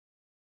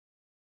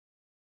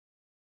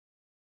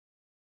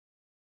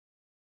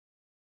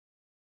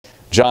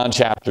John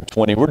chapter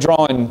 20. We're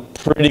drawing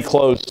pretty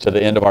close to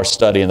the end of our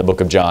study in the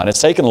book of John.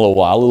 It's taken a little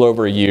while, a little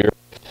over a year,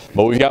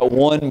 but we've got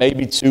 1,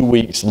 maybe 2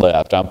 weeks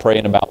left. I'm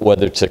praying about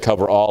whether to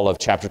cover all of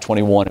chapter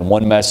 21 in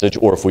one message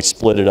or if we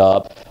split it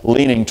up,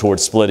 leaning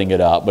towards splitting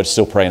it up, but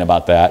still praying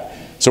about that.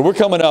 So we're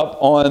coming up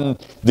on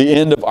the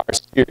end of our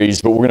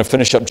series, but we're going to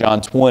finish up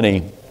John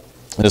 20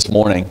 this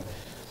morning.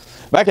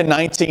 Back in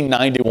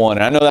 1991,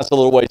 and I know that's a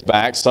little ways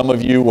back. Some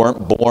of you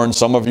weren't born,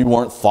 some of you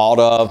weren't thought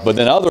of, but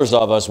then others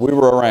of us, we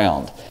were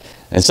around.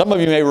 And some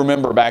of you may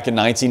remember back in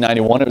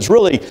 1991, it was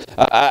really,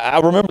 I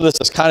remember this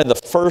as kind of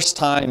the first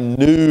time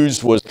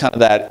news was kind of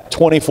that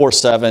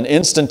 24/7,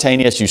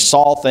 instantaneous. You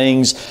saw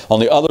things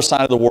on the other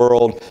side of the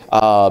world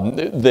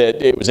that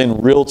it was in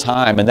real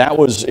time, and that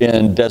was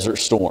in Desert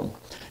Storm.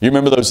 You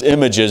remember those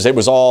images? It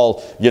was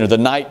all,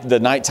 the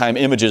nighttime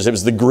images. It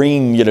was the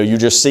green, you're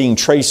just seeing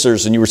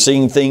tracers and you were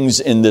seeing things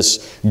in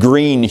this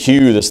green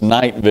hue, this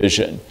night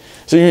vision.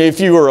 So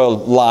if you were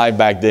alive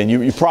back then,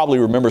 you probably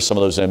remember some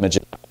of those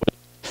images.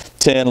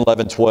 10,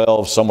 11,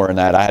 12, somewhere in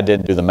that. I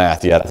didn't do the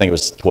math yet. I think it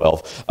was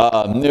 12.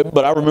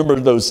 But I remember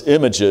those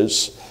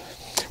images.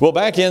 Well,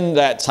 back in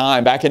that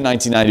time, back in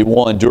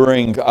 1991,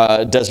 during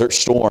Desert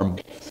Storm,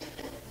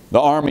 the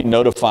Army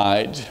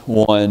notified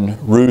one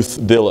Ruth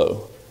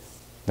Dillow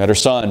that her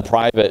son,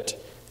 Private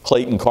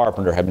Clayton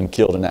Carpenter, had been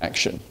killed in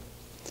action.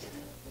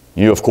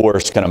 You, of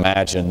course, can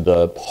imagine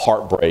the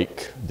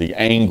heartbreak, the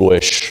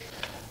anguish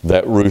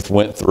that Ruth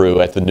went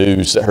through at the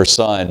news that her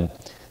son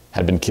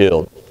had been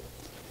killed.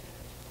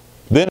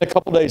 Then a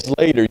couple days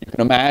later, you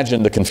can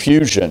imagine the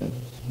confusion,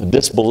 the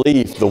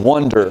disbelief, the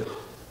wonder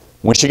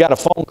when she got a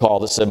phone call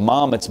that said,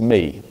 "Mom, it's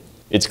me.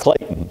 It's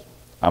Clayton.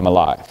 I'm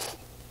alive."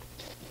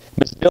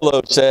 Ms.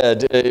 Dillow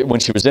said when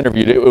she was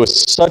interviewed, it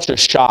was such a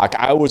shock.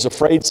 I was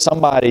afraid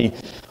somebody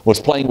was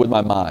playing with my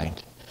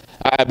mind.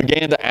 I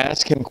began to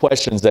ask him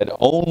questions that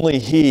only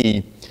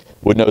he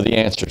would know the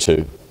answer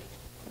to.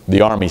 The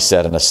Army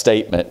said in a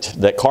statement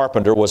that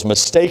Carpenter was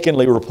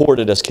mistakenly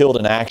reported as killed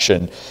in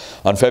action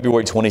on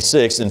February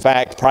 26th. In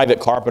fact, Private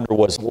Carpenter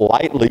was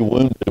lightly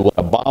wounded when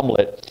a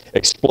bomblet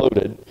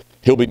exploded.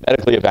 He'll be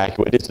medically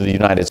evacuated to the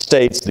United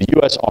States. The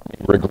U.S.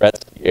 Army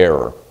regrets the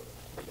error.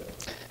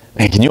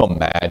 Man, can you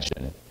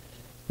imagine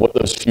what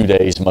those few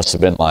days must have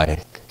been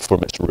like for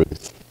Miss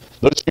Ruth?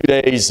 Those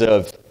few days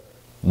of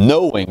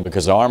knowing,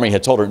 because the Army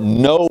had told her,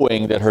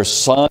 knowing that her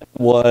son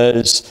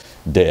was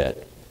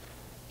dead.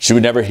 She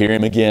would never hear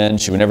him again.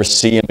 She would never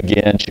see him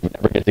again. She would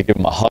never get to give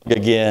him a hug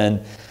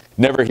again.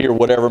 Never hear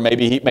whatever.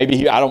 Maybe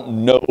he, I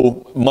don't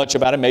know much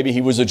about him. Maybe he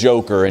was a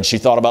joker, and she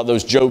thought about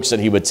those jokes that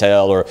he would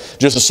tell, or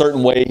just a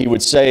certain way he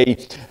would say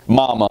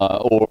 "mama,"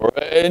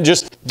 and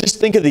just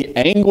think of the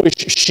anguish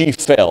she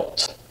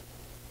felt.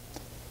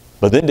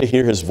 But then to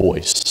hear his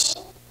voice.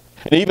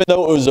 And even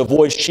though it was a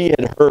voice she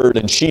had heard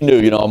and she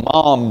knew,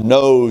 Mom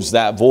knows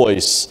that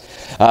voice.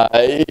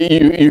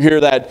 You hear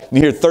that,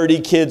 you hear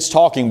 30 kids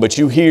talking, but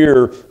you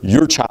hear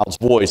your child's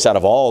voice out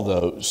of all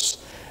those.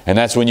 And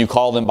that's when you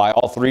call them by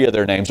all 3 of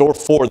their names, or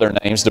 4 of their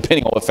names,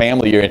 depending on what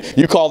family you're in.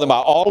 You call them by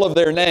all of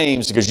their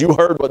names because you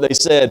heard what they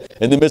said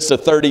in the midst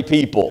of 30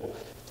 people.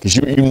 Because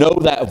you know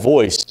that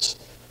voice.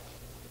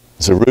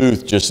 So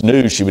Ruth just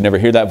knew she would never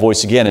hear that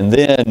voice again. And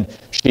then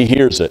she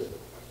hears it.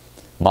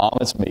 "Mom,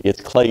 it's me.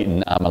 It's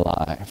Clayton. I'm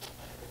alive."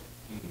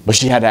 But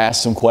she had to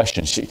ask some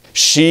questions.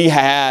 She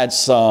had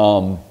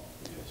some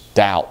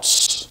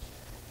doubts.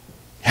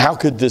 How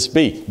could this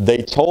be? They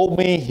told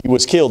me he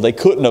was killed. They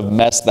couldn't have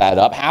messed that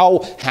up. How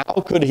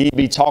could he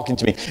be talking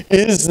to me?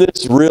 Is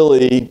this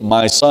really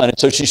my son? And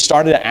so she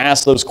started to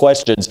ask those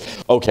questions.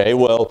 Okay,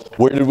 well,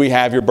 where did we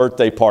have your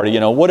birthday party?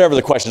 Whatever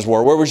the questions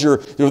were. Where was your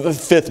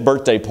 5th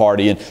birthday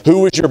party? And who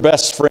was your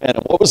best friend?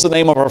 And what was the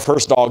name of our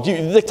first dog?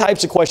 The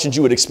types of questions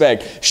you would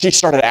expect. She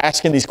started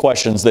asking these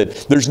questions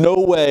that there's no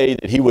way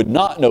that he would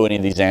not know any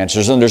of these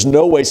answers. And there's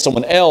no way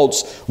someone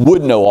else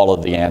would know all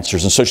of the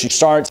answers. And so she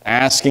starts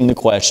asking the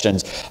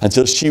questions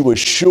until she was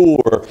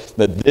sure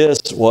that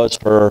this was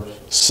her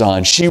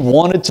son. She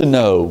wanted to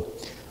know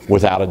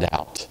without a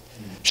doubt.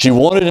 She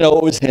wanted to know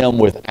it was him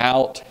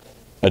without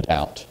a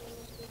doubt.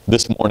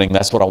 This morning,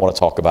 that's what I want to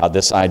talk about,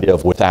 this idea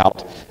of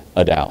without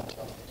a doubt.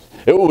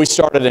 We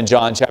started in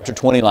John chapter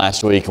 20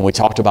 last week, and we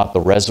talked about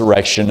the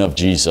resurrection of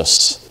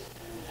Jesus.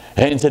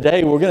 And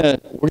today we're going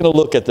to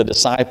look at the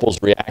disciples'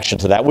 reaction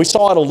to that. We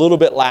saw it a little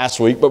bit last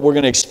week, but we're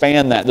going to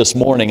expand that this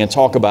morning and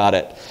talk about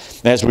it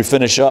as we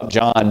finish up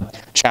John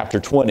chapter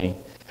 20.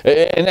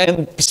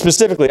 And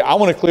specifically, I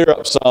want to clear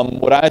up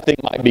some what I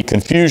think might be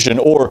confusion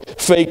or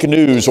fake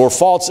news or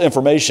false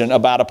information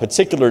about a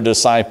particular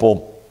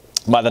disciple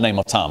by the name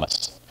of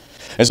Thomas.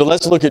 And so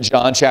let's look at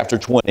John chapter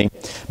 20,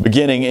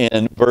 beginning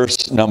in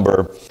verse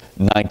number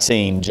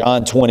 19.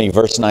 John 20,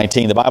 verse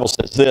 19. The Bible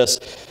says this: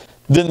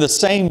 "Then the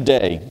same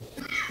day,"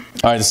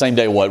 all right, the same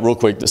day what? Real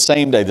quick. The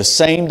same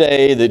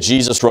day that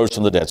Jesus rose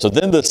from the dead. So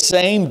then the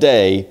same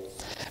day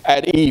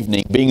at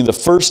evening, being the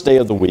first day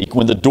of the week,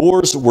 when the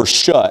doors were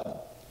shut,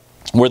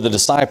 where the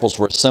disciples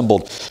were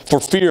assembled for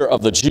fear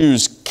of the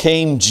Jews,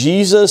 came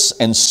Jesus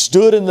and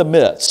stood in the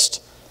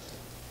midst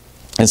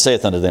and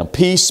saith unto them,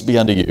 Peace be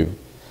unto you.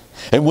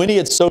 And when he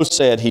had so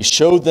said, he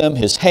showed them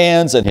his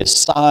hands and his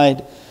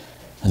side.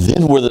 And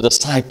then were the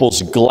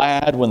disciples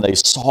glad when they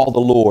saw the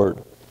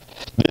Lord.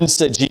 Then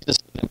said Jesus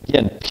to them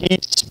again,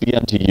 Peace be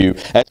unto you.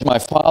 As my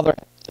Father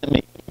hath sent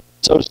me,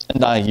 so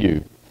send I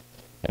you.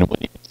 And when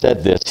he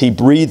said this, he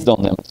breathed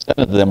on them and said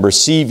unto them,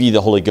 Receive ye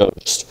the Holy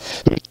Ghost.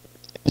 Whosoever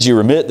sins you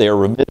remit, they are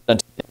remitted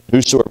unto them.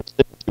 Whosoever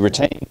sins you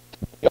retain,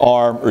 they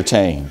are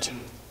retained.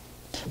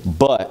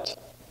 But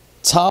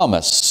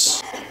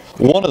Thomas,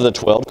 one of the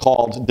 12,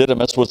 called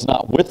Didymus, was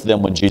not with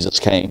them when Jesus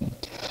came.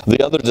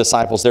 The other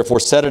disciples therefore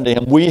said unto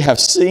him, We have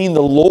seen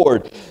the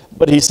Lord.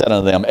 But he said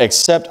unto them,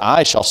 Except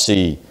I shall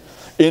see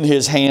in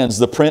his hands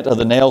the print of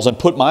the nails, and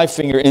put my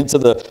finger into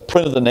the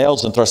print of the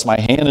nails, and thrust my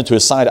hand into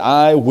his side,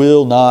 I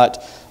will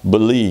not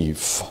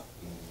believe.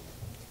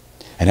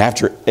 And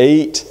after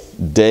 8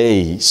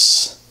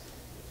 days,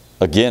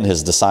 again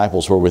his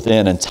disciples were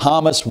within, and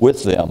Thomas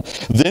with them.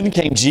 Then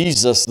came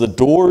Jesus, the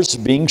doors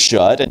being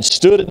shut, and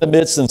stood in the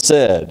midst and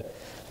said,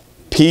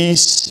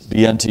 Peace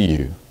be unto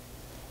you.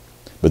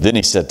 But then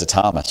he said to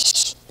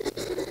Thomas,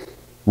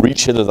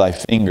 Reach hither thy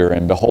finger,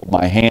 and behold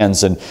my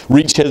hands, and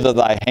reach hither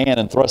thy hand,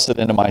 and thrust it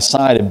into my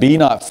side, and be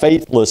not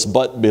faithless,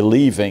 but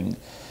believing.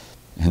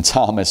 And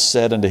Thomas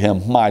said unto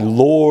him, My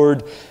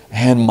Lord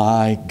and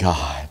my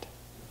God.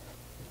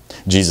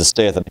 Jesus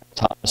saith unto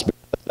Thomas,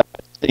 Because thou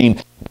hast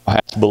seen, thou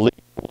hast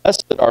believed.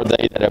 Blessed are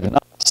they that have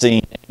not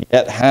seen, and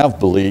yet have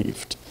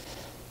believed.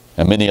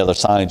 And many other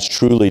signs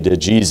truly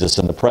did Jesus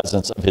in the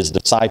presence of his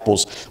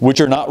disciples, which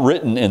are not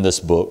written in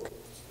this book.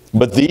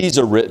 But these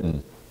are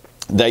written,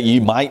 that ye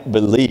might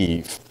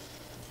believe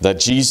that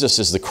Jesus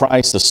is the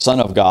Christ, the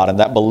Son of God, and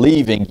that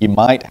believing ye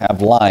might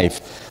have life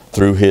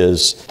through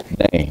his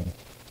name.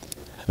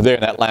 There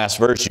in that last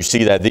verse, you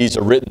see that these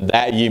are written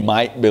that ye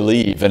might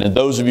believe. And in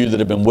those of you that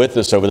have been with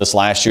us over this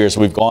last year as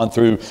we've gone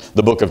through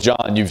the book of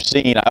John, you've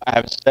seen, I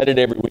haven't said it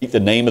every week, the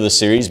name of the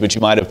series, but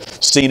you might have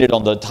seen it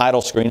on the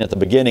title screen at the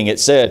beginning.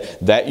 It said,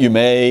 that you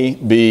may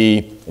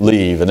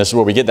believe. And this is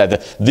where we get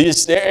that.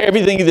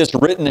 Everything that's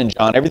written in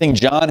John, everything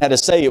John had to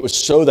say, it was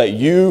so that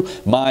you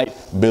might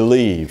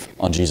believe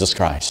on Jesus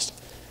Christ.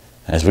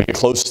 And as we get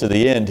close to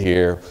the end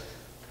here,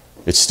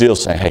 it's still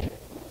saying, hey,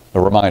 a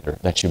reminder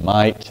that you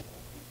might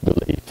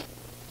believe.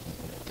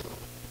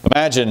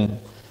 Imagine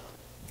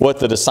what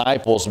the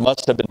disciples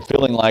must have been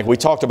feeling like. We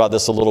talked about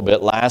this a little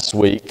bit last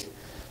week.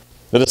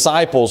 The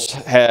disciples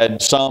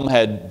some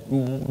had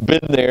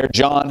been there.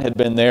 John had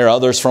been there.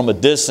 Others from a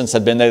distance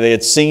had been there. They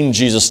had seen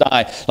Jesus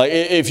die. Like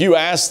if you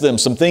asked them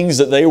some things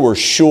that they were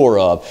sure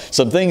of,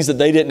 some things that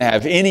they didn't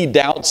have any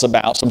doubts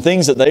about, some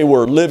things that they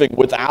were living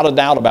without a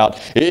doubt about,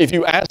 if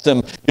you asked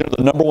them,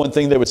 the number one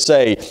thing they would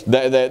say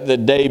that the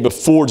day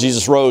before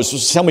Jesus rose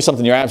was, tell me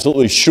something you're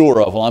absolutely sure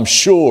of. Well, I'm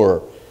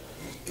sure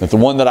that the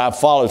one that I've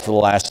followed for the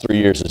last 3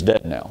 years is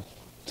dead now.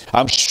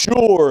 I'm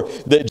sure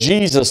that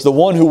Jesus, the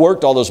one who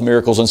worked all those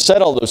miracles and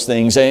said all those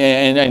things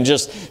and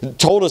just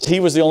told us he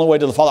was the only way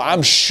to the Father,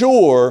 I'm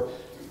sure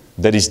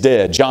that he's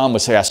dead. John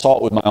would say, I saw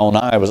it with my own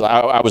eye.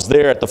 I was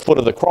there at the foot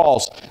of the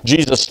cross.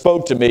 Jesus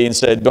spoke to me and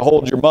said,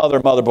 behold your mother,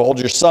 behold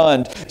your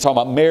son. He's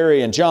talking about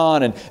Mary and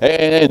John. And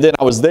then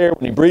I was there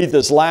when he breathed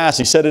his last.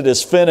 He said it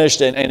is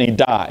finished, and he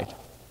died.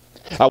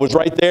 I was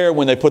right there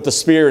when they put the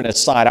spear in his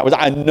side.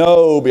 I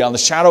know beyond the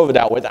shadow of a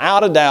doubt,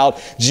 without a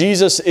doubt,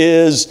 Jesus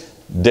is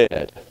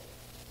dead.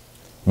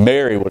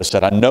 Mary would have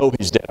said, I know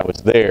he's dead. I was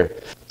there.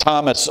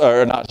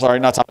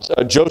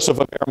 Joseph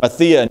of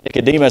Arimathea and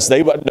Nicodemus,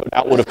 they no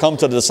doubt would have come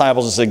to the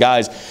disciples and said,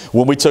 guys,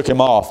 when we took him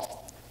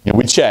off,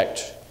 we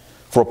checked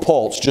for a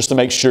pulse just to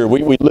make sure.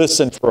 We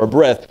listened for a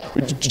breath,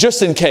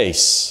 just in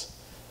case.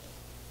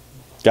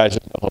 Guys,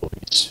 no,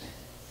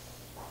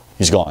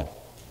 he's gone.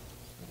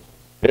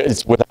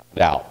 It's without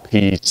doubt,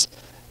 he's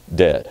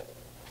dead.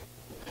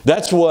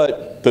 That's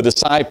what the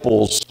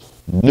disciples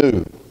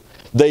knew.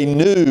 They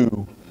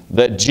knew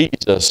that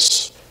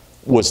Jesus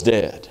was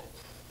dead.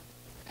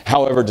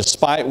 However,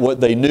 despite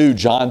what they knew,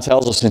 John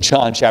tells us in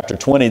John chapter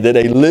 20 that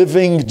a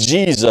living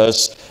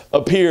Jesus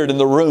appeared in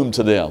the room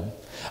to them.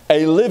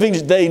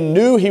 They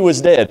knew he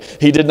was dead.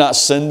 He did not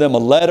send them a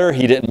letter.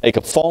 He didn't make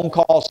a phone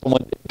call.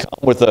 Someone didn't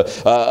come with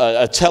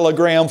a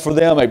telegram for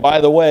them. Hey,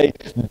 by the way,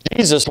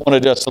 Jesus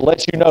wanted us to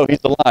let you know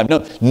he's alive.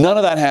 No, none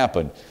of that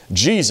happened.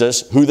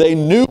 Jesus, who they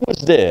knew was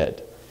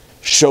dead,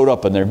 showed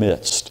up in their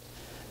midst.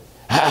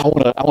 I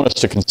want us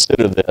to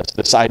consider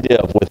this idea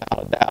of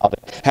without a doubt,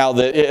 how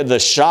the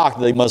shock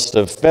they must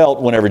have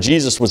felt whenever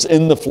Jesus was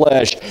in the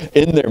flesh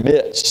in their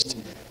midst.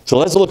 So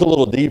let's look a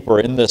little deeper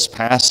in this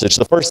passage.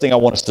 The first thing I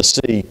want us to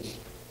see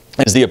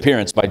is the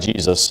appearance by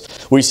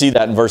Jesus. We see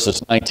that in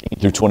verses 19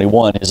 through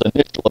 21, his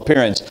initial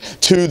appearance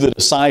to the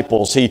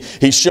disciples.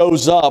 He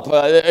shows up,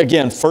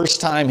 again,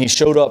 first time he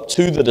showed up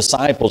to the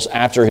disciples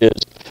after his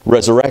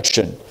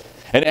resurrection.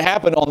 And it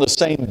happened on the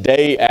same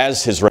day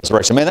as his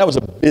resurrection. Man, that was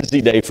a busy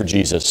day for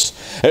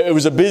Jesus. It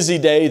was a busy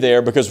day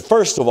there because,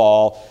 first of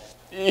all,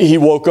 he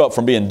woke up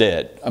from being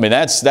dead. I mean,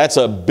 that's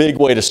a big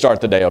way to start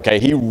the day, okay?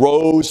 He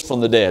rose from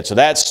the dead. So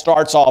that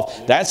starts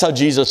off, that's how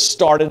Jesus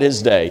started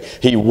his day.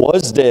 He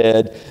was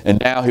dead, and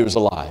now he was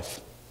alive.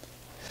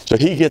 So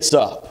he gets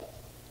up.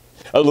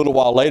 A little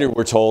while later,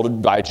 we're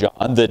told by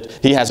John that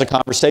he has a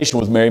conversation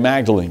with Mary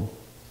Magdalene.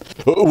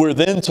 We're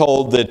then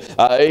told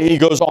that he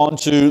goes on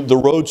to the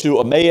road to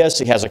Emmaus.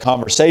 He has a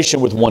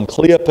conversation with one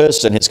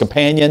Cleopas and his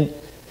companion.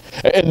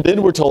 And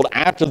then we're told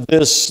after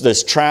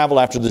this travel,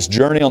 after this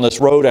journey on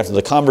this road, after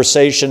the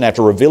conversation,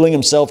 after revealing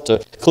himself to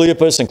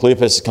Cleopas and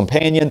Cleopas'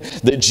 companion,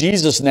 that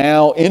Jesus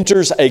now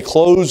enters a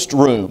closed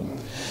room.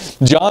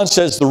 John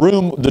says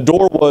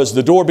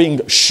the door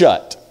being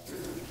shut.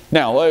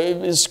 Now,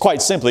 it's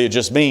quite simply, it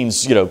just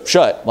means,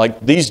 shut.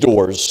 Like these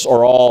doors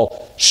are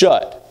all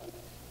shut.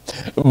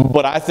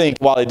 But I think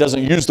while it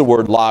doesn't use the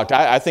word locked,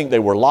 I think they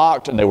were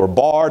locked and they were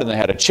barred and they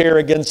had a chair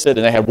against it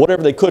and they had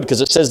whatever they could,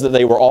 because it says that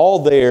they were all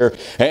there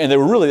and they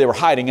were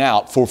hiding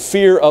out for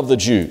fear of the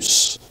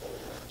Jews.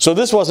 So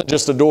this wasn't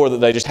just a door that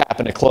they just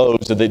happened to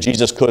close and that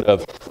Jesus could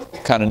have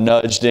kind of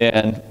nudged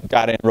in,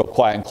 got in real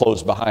quiet and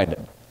closed behind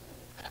him.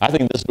 I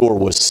think this door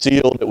was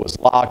sealed. It was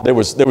locked. There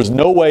was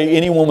no way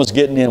anyone was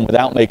getting in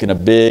without making a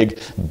big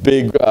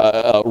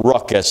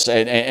ruckus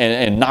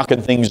and knocking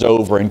things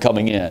over and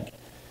coming in.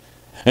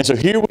 And so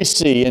here we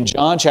see in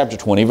John chapter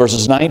 20,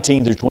 verses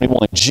 19 through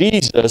 21,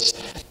 Jesus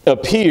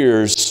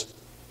appears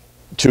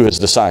to his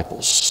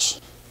disciples.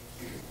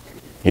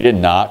 He didn't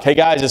knock. Hey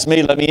guys, it's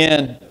me. Let me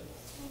in.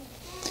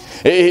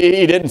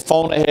 He didn't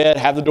phone ahead,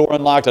 have the door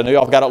unlocked. I know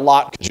y'all got it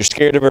locked because you're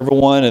scared of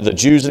everyone and the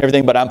Jews and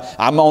everything, but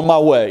I'm on my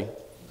way.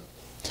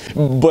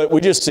 But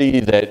we just see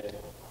that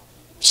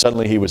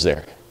suddenly he was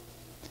there.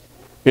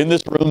 In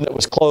this room that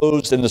was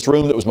closed, in this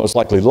room that was most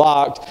likely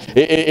locked,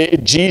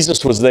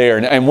 Jesus was there.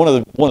 And one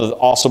of the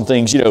awesome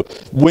things,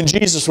 when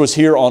Jesus was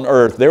here on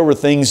earth, there were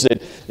things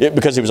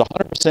because he was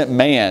 100%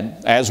 man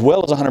as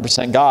well as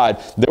 100%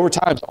 God, there were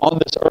times on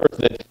this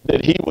earth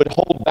that he would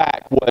hold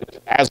back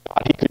what, as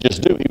God, he could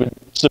just do. He would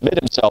submit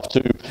himself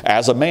to,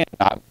 as a man,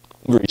 I'm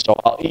hungry, so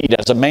I'll eat.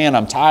 As a man,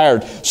 I'm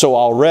tired, so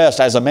I'll rest.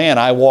 As a man,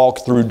 I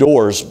walk through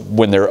doors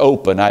when they're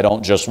open. I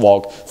don't just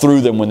walk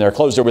through them when they're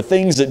closed. There were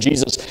things that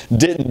Jesus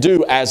didn't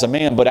do as a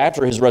man, but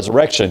after his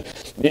resurrection,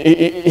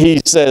 he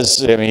says,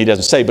 he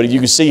doesn't say, but you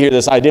can see here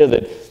this idea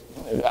that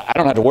I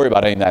don't have to worry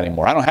about any of that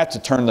anymore. I don't have to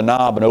turn the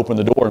knob and open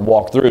the door and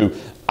walk through.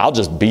 I'll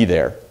just be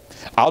there.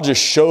 I'll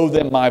just show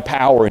them my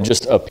power and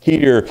just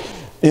appear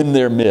in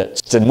their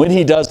midst. And when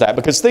he does that,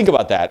 because think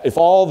about that, if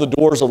all the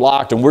doors are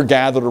locked and we're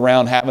gathered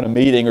around having a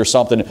meeting or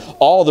something,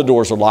 all the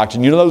doors are locked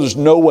and there's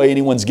no way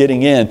anyone's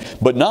getting in,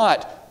 but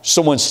not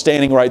someone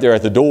standing right there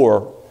at the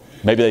door.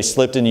 Maybe they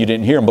slipped in and you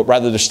didn't hear them, but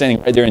rather they're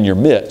standing right there in your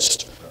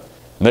midst.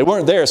 And they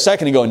weren't there a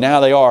second ago, and now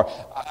they are.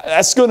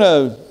 That's going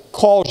to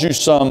cause you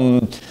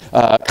some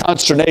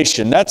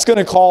consternation. That's going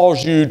to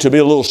cause you to be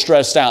a little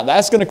stressed out.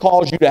 That's going to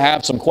cause you to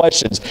have some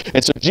questions.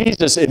 And so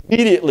Jesus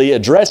immediately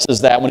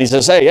addresses that when he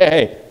says,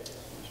 hey,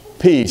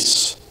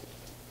 peace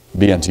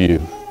be unto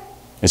you.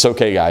 It's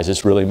okay, guys.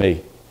 It's really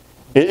me.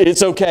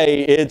 It's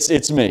okay.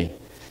 It's me.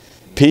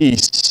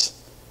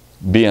 Peace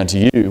be unto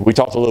you. We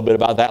talked a little bit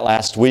about that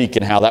last week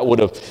and how that would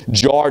have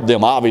jarred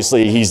them.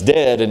 Obviously, he's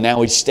dead and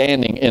now he's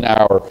standing in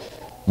our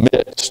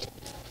midst.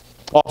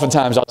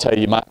 Oftentimes, I'll tell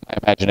you, my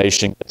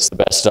imagination gets the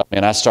best of me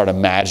and I start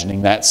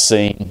imagining that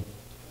scene.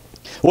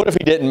 What if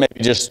he didn't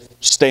maybe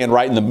just stand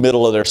right in the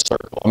middle of their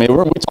circle? I mean, we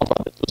talked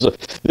about this.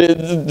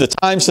 The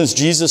time since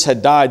Jesus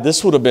had died,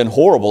 this would have been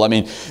horrible. I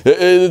mean,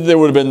 there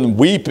would have been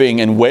weeping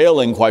and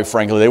wailing, quite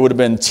frankly. There would have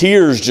been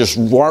tears just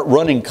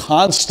running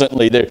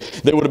constantly. There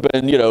would have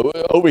been,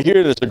 over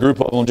here there's a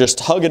group of them just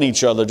hugging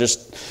each other,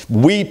 just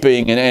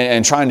weeping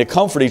and trying to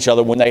comfort each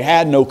other when they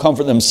had no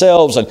comfort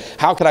themselves. And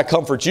how can I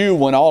comfort you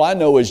when all I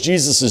know is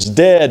Jesus is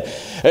dead?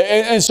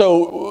 And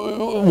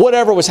so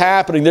whatever was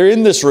happening, they're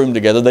in this room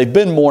together. They've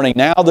been mourning.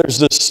 Now there's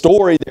this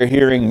story they're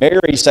hearing,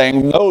 Mary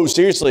saying, no,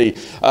 seriously.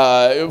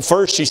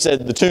 First she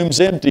said the tomb's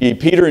empty.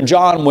 Peter and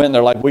John went and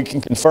they're like, we can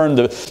confirm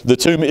the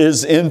tomb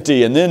is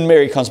empty. And then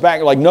Mary comes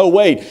back like, no,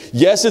 wait.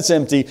 Yes, it's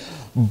empty,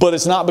 but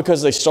it's not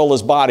because they stole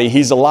his body.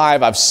 He's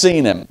alive. I've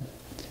seen him.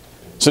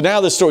 So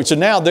now this story. So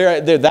now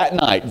they're that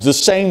night, the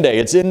same day.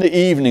 It's in the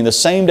evening, the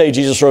same day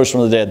Jesus rose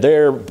from the dead.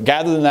 They're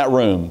gathered in that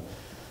room.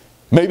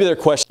 Maybe they're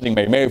questioning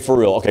Mary. Mary, for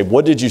real. Okay,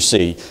 what did you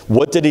see?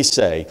 What did he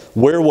say?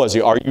 Where was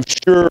he? Are you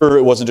sure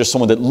it wasn't just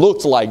someone that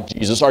looked like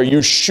Jesus? Are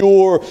you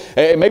sure?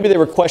 Maybe they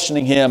were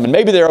questioning him, and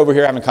maybe they're over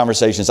here having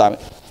conversations. I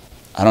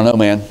don't know,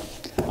 man.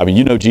 I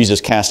mean,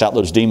 Jesus cast out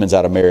those demons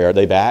out of Mary. Are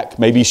they back?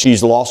 Maybe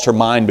she's lost her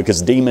mind because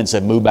demons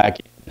have moved back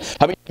in.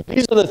 I mean,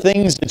 these are the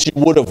things that you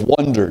would have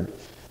wondered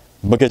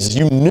because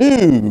you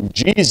knew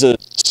Jesus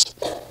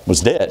was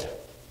dead.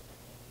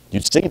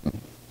 You'd seen him.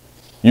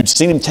 You'd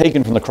seen him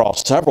taken from the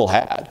cross. Several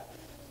had.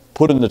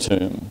 Put in the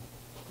tomb.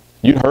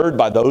 You'd heard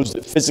by those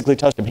that physically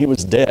touched him, he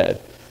was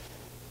dead.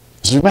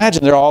 So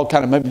imagine they're all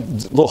kind of maybe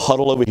a little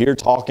huddle over here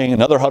talking,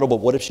 another huddle, but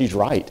what if she's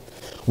right?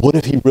 What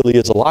if he really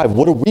is alive?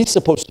 What are we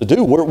supposed to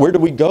do? Where do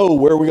we go?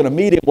 Where are we going to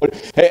meet him?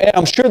 And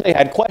I'm sure they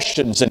had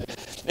questions. And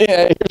here's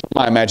where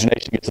my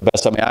imagination gets the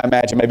best of me. I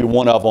imagine maybe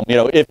one of them,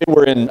 if it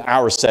were in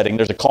our setting,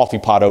 there's a coffee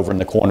pot over in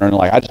the corner, and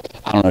like, I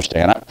don't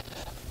understand.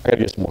 I got to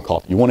get some more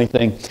coffee. You want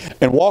anything?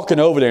 And walking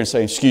over there and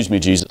saying, excuse me,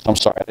 Jesus, I'm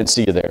sorry, I didn't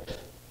see you there.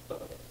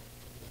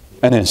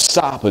 And then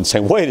stop and say,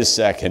 wait a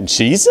second,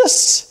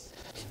 Jesus?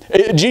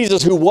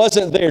 Jesus, who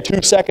wasn't there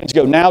 2 seconds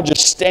ago, now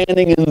just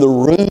standing in the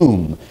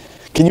room.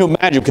 Can you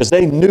imagine? Because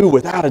they knew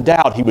without a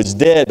doubt he was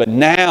dead, but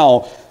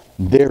now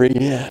there he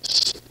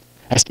is.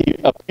 As he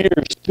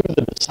appears to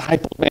the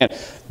disciples, man,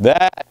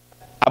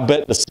 I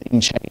bet the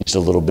scene changed a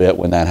little bit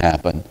when that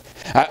happened.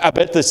 I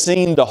bet the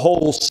scene, the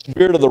whole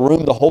spirit of the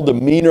room, the whole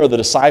demeanor of the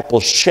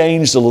disciples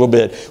changed a little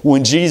bit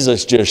when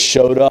Jesus just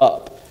showed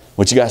up.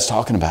 What you guys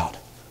talking about?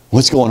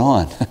 What's going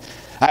on?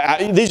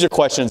 These are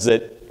questions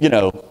that,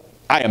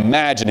 I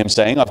imagine him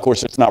saying. Of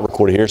course, it's not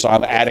recorded here, so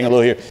I'm adding a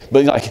little here.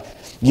 But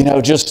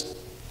just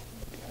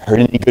heard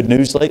any good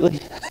news lately?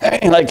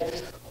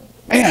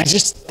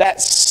 That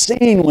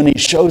scene when he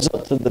shows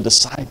up to the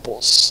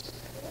disciples.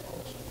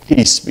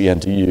 Peace be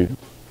unto you.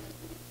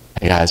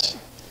 Hey guys,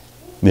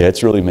 yeah,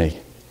 it's really me.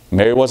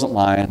 Mary wasn't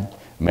lying.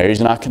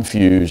 Mary's not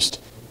confused.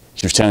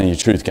 She was telling you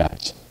the truth,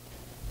 guys.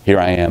 Here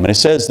I am. And it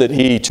says that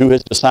he, to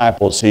his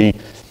disciples, he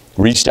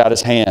reached out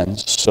his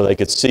hands so they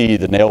could see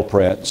the nail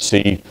prints.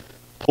 He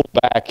pulled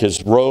back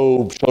his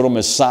robe, showed them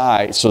his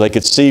side so they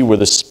could see where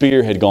the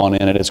spear had gone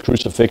in at his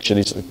crucifixion.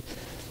 He said,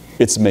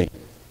 it's me.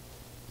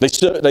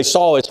 They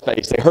saw his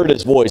face, they heard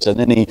his voice, and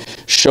then he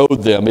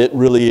showed them, it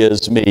really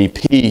is me.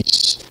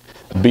 Peace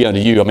be unto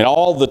you. I mean,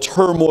 all the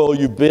turmoil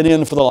you've been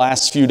in for the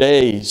last few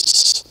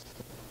days,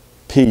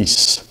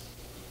 peace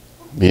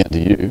be unto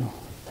you.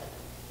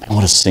 And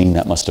what a scene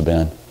that must have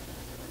been.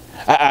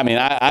 I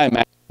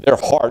imagine their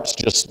hearts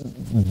just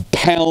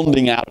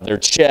pounding out of their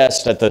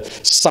chest at the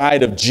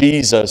sight of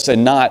Jesus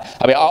and not,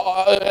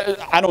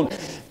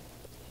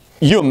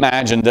 you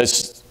imagine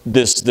this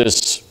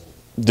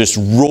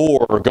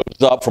roar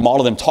goes up from all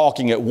of them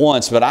talking at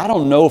once, but I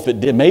don't know if it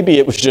did. Maybe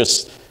it was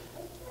just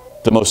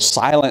the most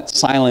silent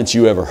silence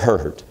you ever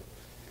heard.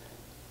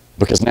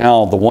 Because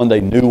now the one they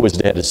knew was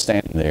dead is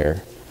standing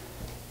there.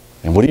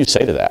 And what do you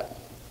say to that?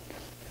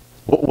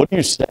 What do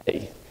you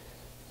say?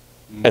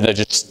 And they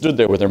just stood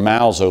there with their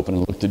mouths open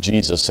and looked at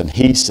Jesus, and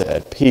he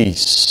said,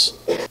 peace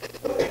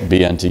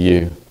be unto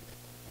you.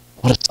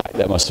 What a sight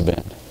that must have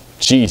been.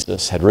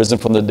 Jesus had risen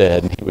from the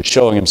dead, and he was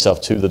showing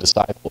himself to the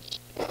disciples.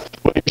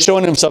 Well, he was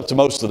showing himself to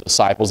most of the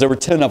disciples. There were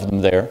 10 of them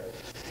there.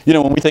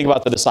 When we think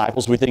about the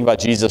disciples, we think about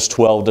Jesus'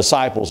 12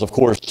 disciples. Of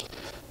course,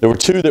 there were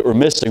 2 that were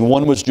missing.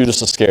 One was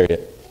Judas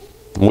Iscariot.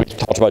 And we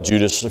talked about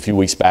Judas a few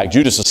weeks back.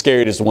 Judas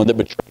Iscariot is the one that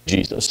betrayed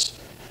Jesus.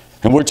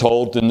 And we're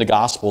told in the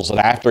Gospels that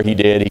after he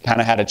did, he kind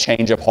of had a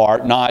change of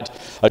heart, not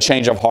a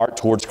change of heart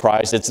towards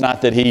Christ. It's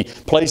not that he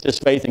placed his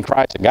faith in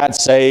Christ and got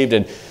saved.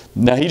 And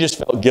no, he just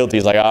felt guilty.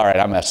 He's like, all right,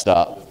 I messed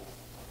up.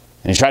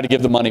 And he tried to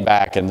give the money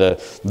back. And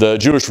the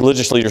Jewish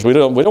religious leaders, we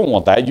don't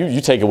want that.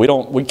 You take it.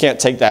 We can't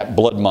take that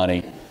blood money.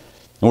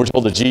 And we're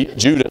told that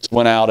Judas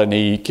went out and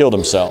he killed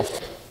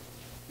himself.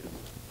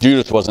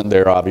 Judas wasn't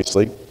there,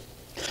 obviously.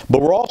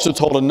 But we're also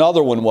told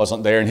another one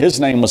wasn't there, and his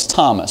name was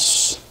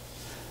Thomas.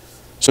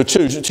 So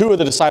two of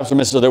the disciples were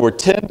missing. So there were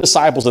 10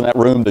 disciples in that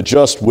room that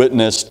just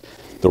witnessed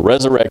the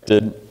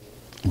resurrected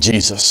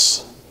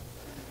Jesus.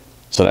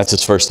 So that's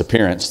his first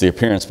appearance, the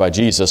appearance by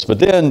Jesus. But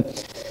then,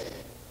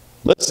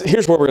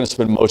 here's where we're going to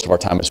spend most of our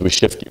time as we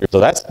shift gears. So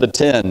that's the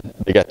 10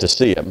 that got to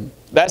see him.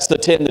 That's the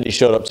 10 that he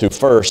showed up to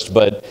first.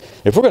 But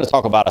if we're going to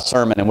talk about a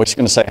sermon and we're just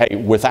going to say, hey,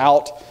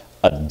 without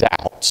a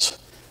doubt,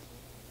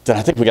 then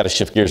I think we got to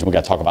shift gears and we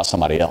got to talk about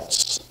somebody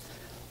else.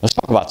 Let's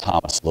talk about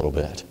Thomas a little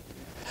bit.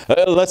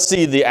 Let's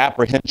see the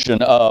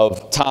apprehension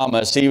of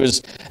Thomas. He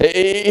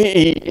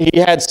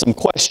had some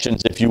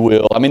questions, if you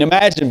will. I mean,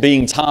 imagine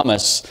being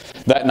Thomas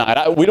that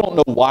night. We don't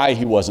know why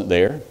he wasn't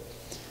there.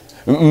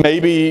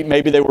 Maybe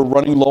they were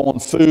running low on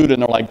food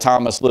and they're like,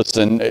 Thomas,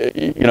 listen,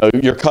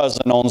 your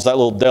cousin owns that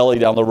little deli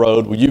down the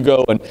road. Will you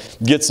go and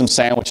get some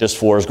sandwiches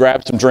for us?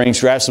 Grab some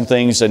drinks, grab some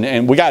things,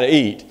 and we got to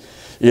eat.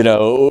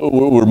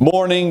 We're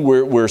mourning,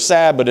 we're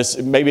sad, but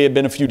maybe it had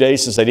been a few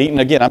days since they'd eaten.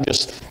 Again, I'm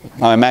just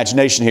my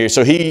imagination here.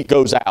 So he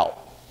goes out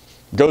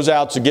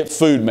to get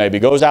food, maybe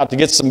goes out to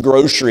get some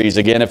groceries.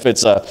 Again, if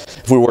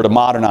we were to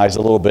modernize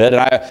a little bit,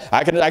 and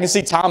I can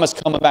see Thomas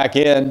coming back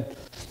in.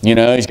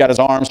 He's got his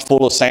arms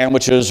full of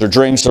sandwiches or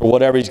drinks or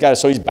whatever.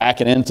 So he's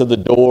backing into the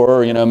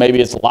door.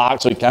 Maybe it's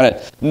locked, so he kind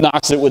of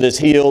knocks it with his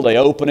heel. They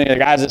open it.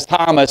 Guys, it's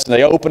Thomas. And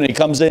they open it. He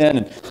comes in.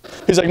 And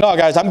he's like, no,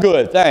 guys, I'm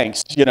good.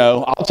 Thanks.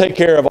 I'll take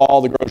care of all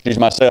the groceries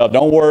myself.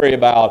 Don't worry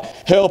about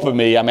helping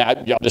me. I mean,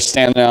 y'all just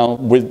stand there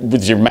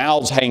with your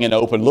mouths hanging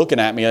open looking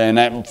at me.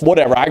 And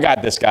whatever. I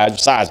got this, guys.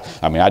 Besides,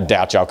 I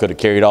doubt y'all could have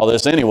carried all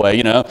this anyway.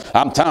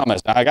 I'm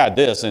Thomas. I got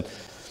this. And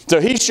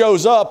so he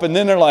shows up, and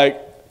then they're like,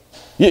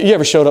 you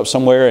ever showed up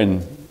somewhere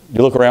and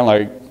you look around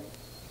like,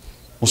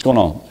 what's going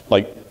on?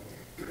 Like,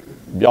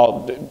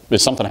 y'all,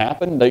 did something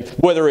happen?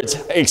 Whether it's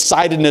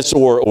excitedness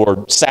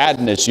or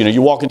sadness,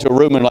 you walk into a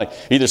room and like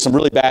either some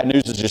really bad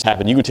news has just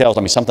happened. You can tell,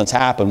 something's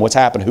happened. What's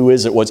happened? Who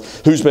is it?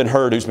 Who's been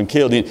hurt? Who's been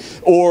killed?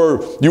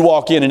 Or you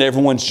walk in and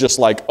everyone's just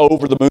like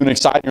over the moon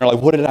excited. And you're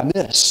like, what did I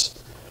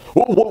miss?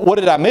 What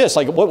did I miss?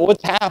 Like,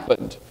 what's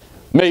happened?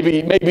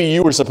 Maybe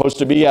you were supposed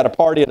to be at a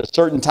party at a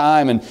certain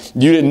time and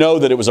you didn't know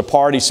that it was a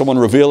party, someone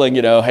revealing,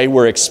 hey,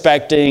 we're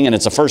expecting and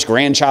it's a first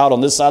grandchild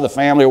on this side of the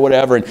family or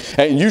whatever.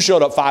 And you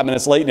showed up 5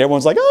 minutes late and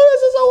everyone's like, oh,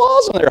 this is so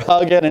awesome. They're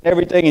hugging and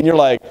everything. And you're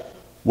like,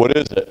 what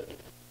is it?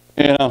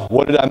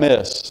 What did I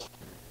miss?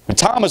 And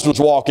Thomas was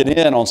walking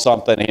in on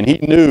something and he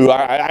knew,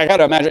 I got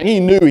to imagine, he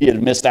knew he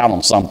had missed out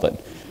on something.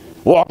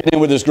 Walking in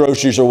with his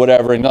groceries or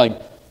whatever and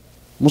like,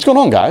 what's going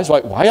on, guys?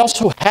 Why are y'all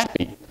so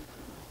happy?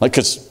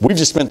 Because we've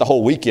just spent the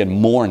whole weekend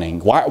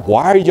mourning. Why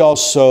are y'all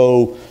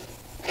so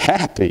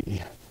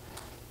happy?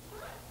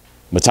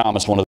 But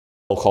Thomas, one of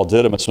the called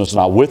Didymus, was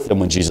not with them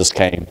when Jesus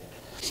came.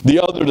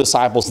 The other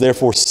disciples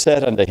therefore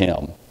said unto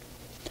him,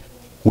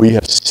 we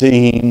have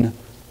seen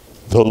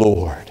the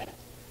Lord.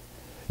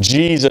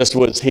 Jesus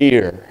was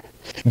here.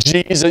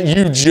 Jesus,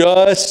 you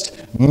just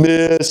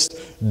missed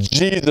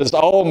Jesus.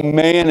 Oh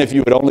man, if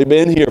you had only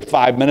been here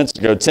 5 minutes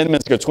ago, 10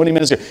 minutes ago, 20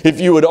 minutes ago,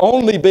 if you had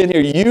only been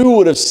here, you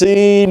would have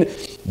seen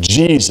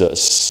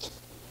Jesus.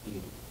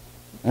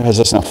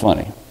 That's not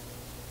funny.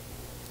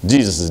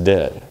 Jesus is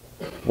dead.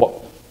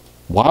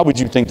 Why would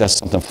you think that's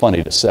something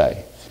funny to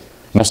say?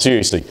 Now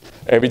seriously,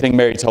 everything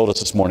Mary told us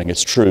this morning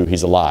is true.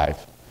 He's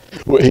alive.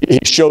 He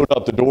showed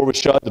up, the door was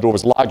shut, the door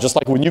was locked, just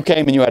like when you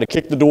came and you had to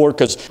kick the door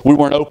because we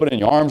weren't open and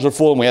your arms were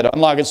full and we had to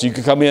unlock it so you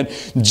could come in.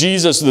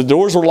 Jesus, the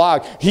doors were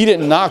locked. He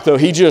didn't knock though,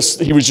 he was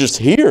just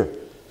here.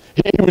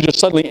 He was just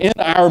suddenly in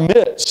our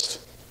midst.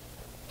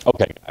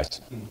 Okay,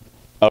 guys.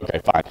 Okay,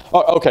 fine.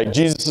 Okay,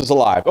 Jesus is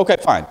alive. Okay,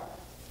 fine.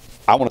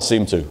 I want to see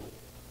him too.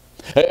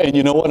 And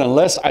you know what?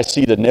 Unless I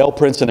see the nail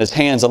prints in his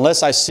hands,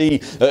 unless I see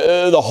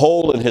the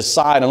hole in his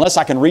side, unless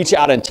I can reach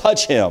out and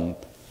touch him,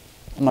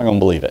 I'm not going to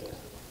believe it.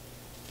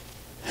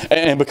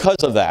 And because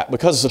of that,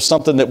 because of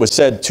something that was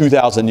said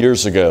 2,000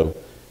 years ago,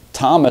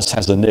 Thomas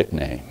has a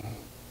nickname.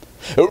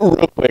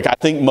 Real quick, I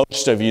think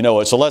most of you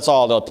know it, so let's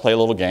all play a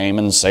little game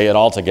and say it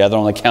all together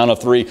on the count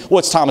of three.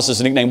 What's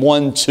Thomas's nickname?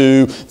 1,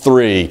 2,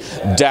 3.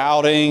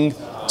 Doubting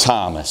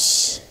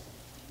Thomas.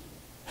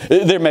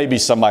 There may be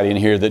somebody in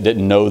here that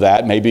didn't know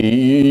that.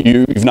 Maybe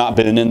you've not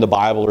been in the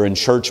Bible or in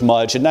church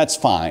much, and that's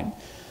fine.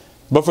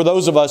 But for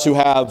those of us who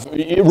have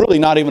really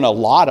not even a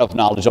lot of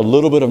knowledge, a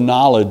little bit of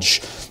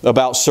knowledge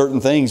about certain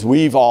things,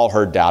 we've all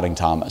heard Doubting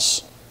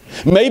Thomas.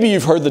 Maybe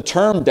you've heard the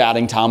term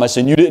Doubting Thomas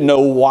and you didn't know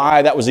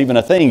why that was even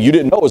a thing. You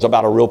didn't know it was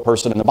about a real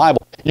person in the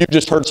Bible. You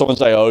just heard someone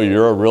say, oh,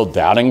 you're a real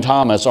Doubting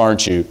Thomas,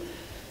 aren't you?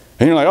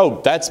 And you're like,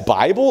 oh, that's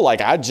Bible? Like,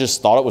 I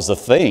just thought it was a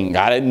thing.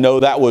 I didn't know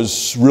that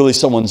was really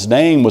someone's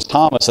name was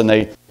Thomas. And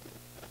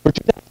for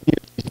 2,000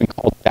 years, he's been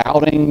called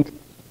Doubting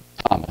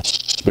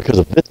Thomas because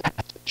of this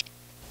passage.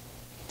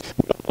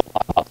 We don't know a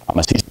lot about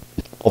Thomas. He's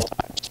 12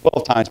 times.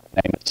 12 times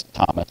by name is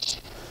Thomas.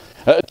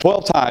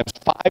 12 times,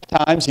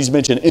 5 times he's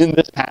mentioned in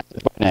this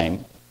passage by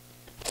name.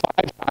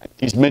 5 times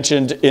he's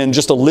mentioned in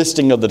just a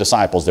listing of the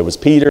disciples. There was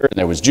Peter, and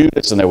there was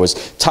Judas, and there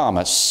was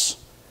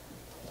Thomas.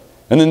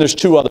 And then there's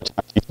 2 other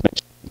times he's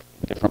mentioned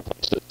in different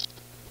places.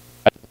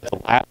 At the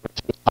last,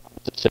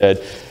 Thomas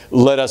said,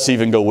 let us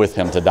even go with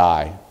him to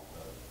die.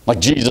 Like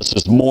Jesus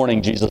is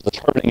mourning, Jesus is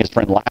hurting, his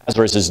friend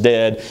Lazarus is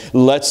dead.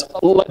 Let's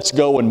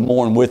go and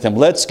mourn with him.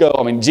 Let's go.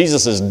 I mean,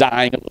 Jesus is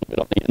dying a little bit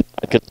on the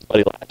inside because his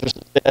buddy Lazarus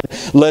is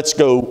dead. Let's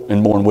go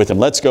and mourn with him.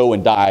 Let's go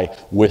and die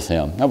with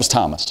him. That was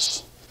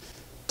Thomas.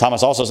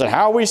 Thomas also said,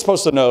 how are we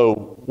supposed to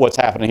know what's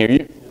happening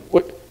here?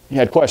 You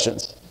had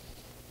questions.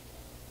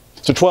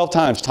 So 12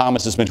 times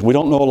Thomas is mentioned. We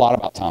don't know a lot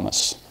about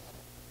Thomas.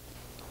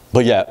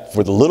 But yet,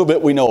 for the little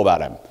bit we know about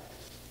him,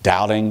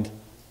 Doubting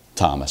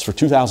Thomas. For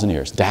 2,000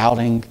 years,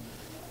 Doubting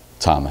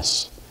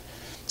Thomas.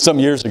 Some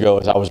years ago,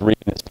 as I was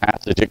reading this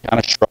passage, it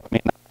kind of struck me.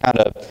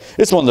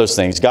 It's one of those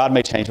things. God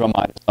may change my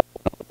mind.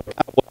 What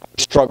I was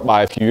struck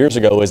by a few years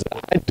ago is that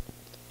I don't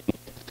think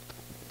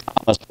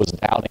Thomas was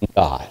doubting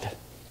God.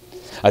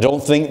 I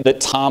don't think that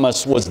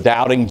Thomas was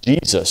doubting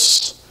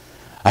Jesus.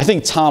 I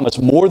think Thomas,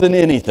 more than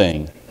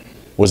anything,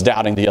 was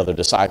doubting the other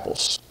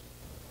disciples.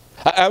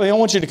 I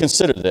want you to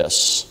consider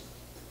this.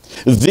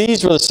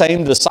 These were the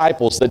same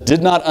disciples that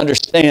did not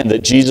understand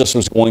that Jesus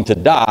was going to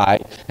die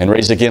and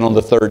raise again on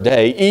the 3rd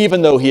day,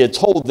 even though he had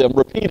told them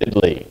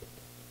repeatedly,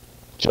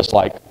 just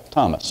like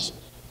Thomas.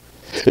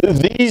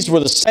 These were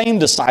the same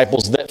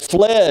disciples that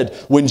fled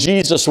when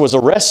Jesus was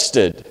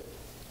arrested,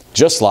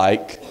 just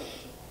like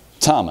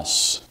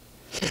Thomas.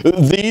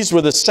 These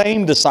were the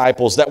same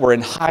disciples that were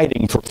in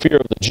hiding for fear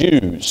of the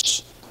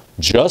Jews,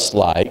 just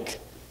like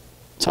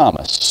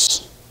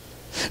Thomas.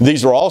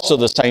 These were also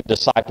the same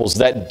disciples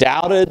that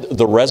doubted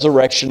the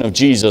resurrection of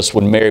Jesus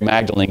when Mary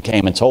Magdalene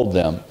came and told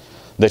them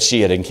that she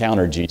had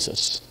encountered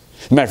Jesus.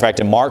 As a matter of fact,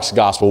 in Mark's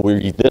Gospel, we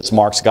read this,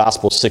 Mark's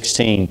Gospel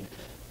 16,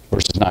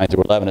 verses 9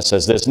 through 11, it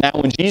says this, Now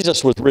when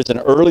Jesus was risen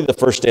early the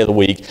 1st day of the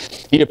week,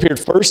 he appeared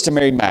first to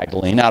Mary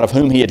Magdalene, out of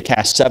whom he had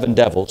cast 7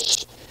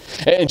 devils.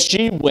 And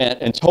she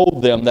went and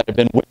told them that had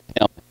been with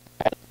him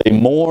as they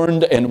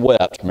mourned and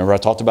wept. Remember I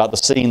talked about the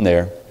scene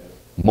there.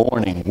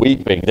 Mourning,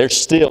 weeping. They're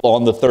still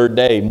on the 3rd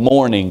day,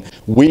 mourning,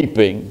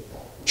 weeping.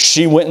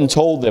 She went and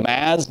told them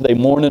as they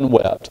mourned and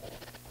wept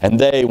And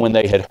they, when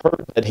they had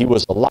heard that he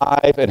was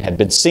alive and had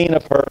been seen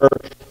of her,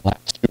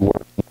 last two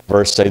words in the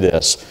verse say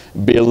this,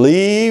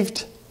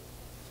 believed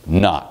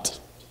not.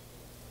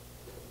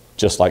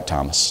 Just like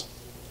Thomas.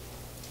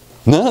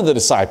 None of the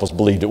disciples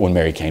believed it when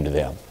Mary came to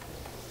them.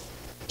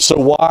 So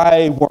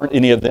why weren't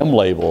any of them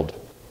labeled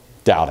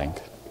doubting?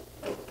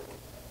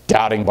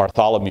 Doubting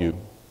Bartholomew,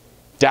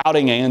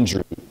 doubting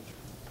Andrew,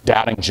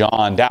 doubting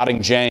John,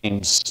 doubting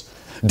James,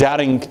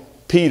 doubting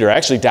Peter.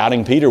 Actually,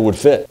 doubting Peter would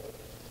fit.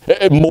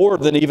 More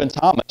than even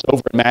Thomas.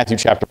 Over in Matthew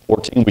chapter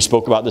 14, we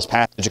spoke about this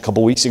passage a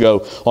couple weeks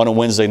ago on a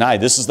Wednesday night.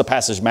 This is the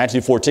passage,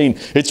 Matthew 14.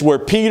 It's where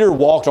Peter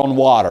walked on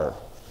water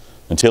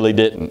until he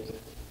didn't.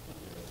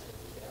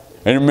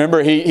 And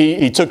remember,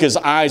 he took his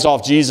eyes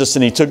off Jesus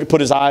and he put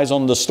his eyes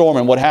on the storm.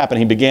 And what happened?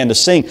 He began to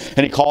sink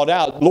and he called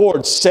out,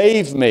 Lord,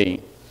 save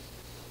me.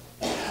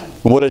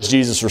 And what is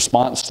Jesus'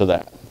 response to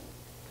that?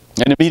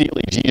 And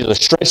immediately Jesus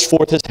stretched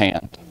forth his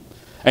hand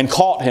and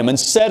caught him and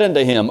said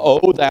unto him,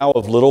 O thou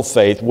of little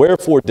faith,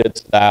 wherefore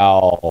didst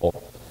thou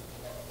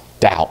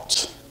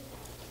doubt?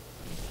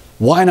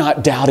 Why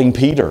not doubting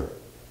Peter?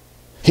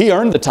 He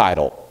earned the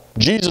title.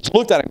 Jesus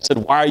looked at him and said,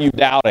 why are you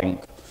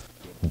doubting?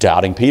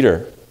 Doubting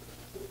Peter.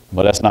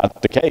 But that's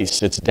not the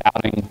case. It's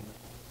doubting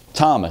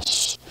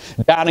Thomas.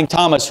 Doubting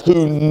Thomas,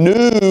 who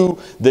knew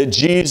that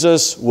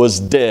Jesus was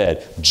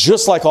dead,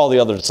 just like all the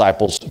other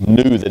disciples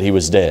knew that he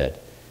was dead.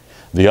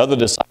 The other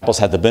disciples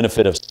had the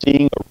benefit of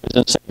seeing a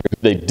risen Savior who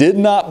they did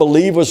not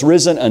believe was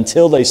risen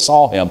until they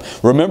saw him.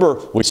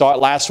 Remember, we saw it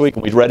last week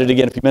and we read it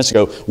again a few minutes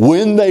ago.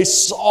 When they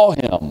saw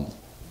him,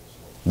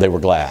 they were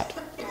glad.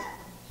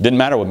 Didn't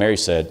matter what Mary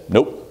said.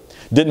 Nope.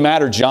 Didn't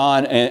matter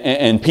John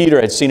and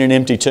Peter had seen an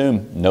empty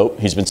tomb. Nope,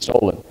 he's been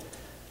stolen.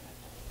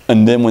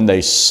 And then when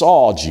they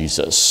saw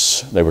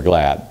Jesus, they were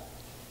glad.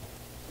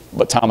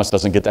 But Thomas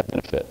doesn't get that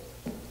benefit.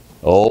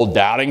 Oh,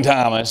 doubting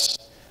Thomas,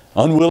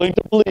 unwilling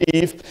to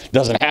believe,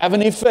 doesn't have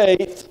any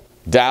faith,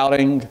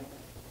 doubting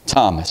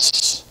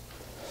Thomas.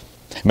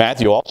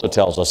 Matthew also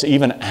tells us,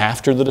 even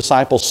after the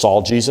disciples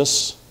saw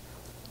Jesus,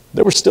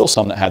 there were still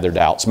some that had their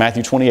doubts.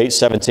 Matthew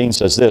 28:17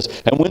 says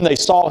this, and when they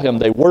saw him,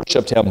 they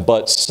worshiped him,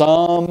 but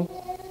some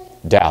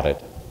doubted.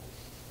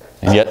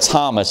 And yet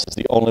Thomas is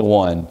the only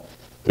one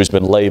who's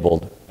been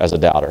labeled as a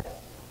doubter.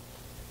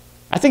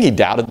 I think he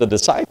doubted the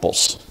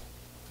disciples.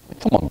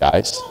 Come on,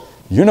 guys.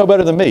 You're no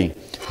better than me.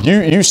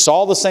 You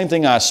saw the same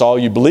thing I saw.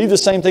 You believe the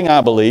same thing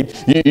I believe.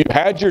 You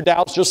had your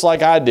doubts just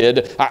like I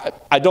did.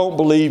 I don't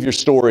believe your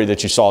story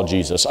that you saw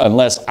Jesus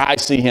unless I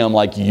see him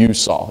like you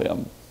saw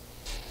him.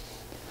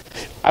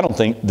 I don't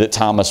think that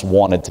Thomas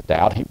wanted to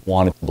doubt. He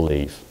wanted to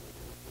believe.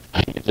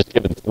 He had just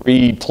given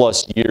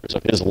 3+ years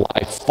of his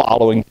life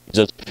following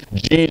Jesus.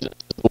 Jesus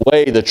is the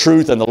way, the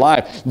truth, and the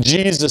life.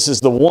 Jesus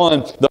is the one,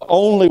 the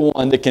only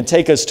one that can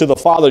take us to the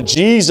Father.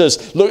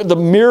 Jesus, look at the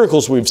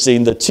miracles we've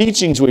seen, the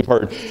teachings we've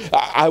heard.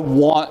 I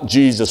want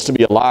Jesus to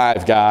be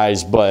alive,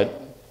 guys,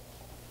 but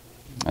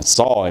I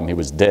saw him. He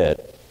was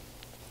dead.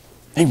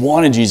 He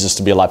wanted Jesus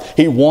to be alive.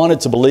 He wanted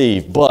to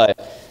believe, but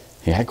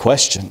he had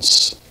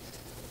questions.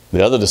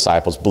 The other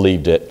disciples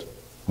believed it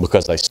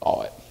because they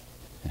saw it.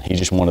 And he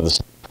just wanted the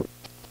same proof.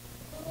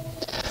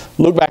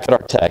 Look back at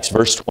our text,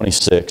 verse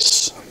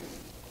 26.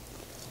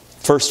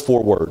 First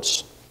 4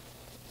 words.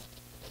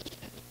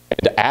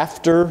 And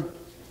after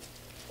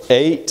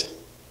 8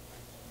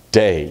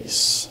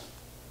 days.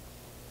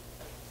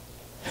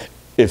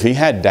 If he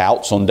had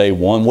doubts on day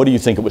 1, what do you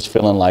think it was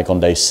feeling like on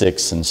day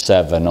 6 and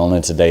 7 on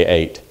into day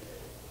 8?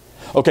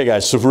 Okay,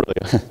 guys, so really,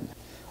 all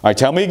right,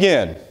 tell me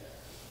again.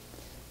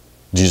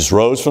 Jesus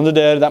rose from the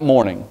dead that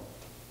morning.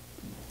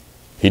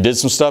 He did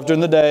some stuff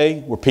during the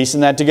day. We're piecing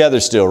that together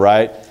still,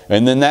 right?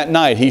 And then that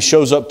night, he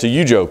shows up to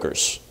you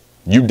jokers,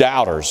 you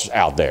doubters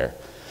out there.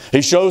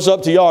 He shows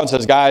up to y'all and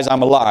says, guys,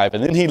 I'm alive.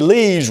 And then he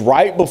leaves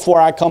right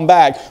before I come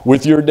back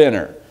with your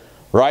dinner,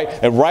 right?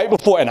 And right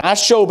before, and I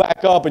show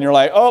back up and you're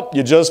like, oh,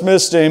 you just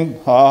missed him.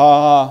 Ha,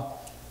 ha, ha.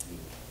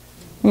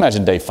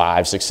 Imagine day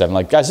 5, 6, 7.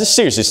 Like, guys, this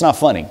seriously, it's not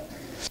funny.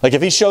 Like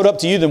if he showed up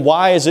to you, then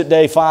why is it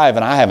day 5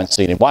 and I haven't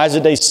seen him? Why is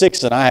it day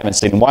 6 and I haven't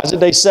seen him? Why is it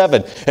day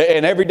 7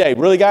 and every day?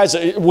 Really, guys,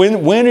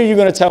 when are you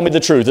going to tell me the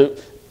truth?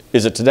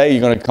 Is it today you're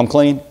going to come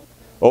clean?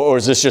 Or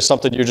is this just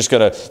something you're just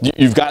going to,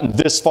 you've gotten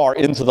this far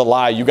into the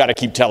lie, you got to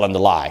keep telling the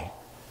lie?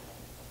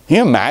 Can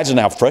you imagine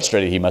how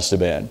frustrated he must have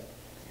been?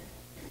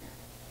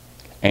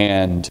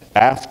 And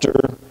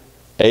after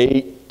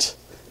 8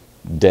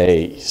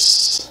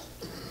 days,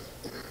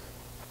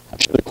 I'm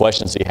sure the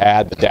questions he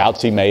had, the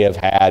doubts he may have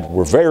had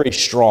were very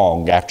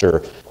strong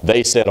after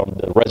they said on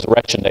the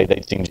resurrection day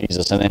they'd seen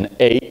Jesus. And in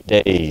 8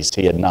 days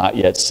he had not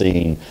yet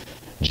seen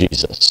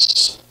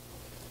Jesus.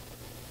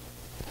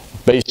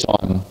 Based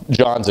on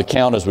John's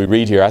account as we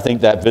read here, I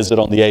think that visit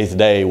on the 8th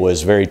day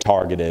was very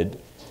targeted.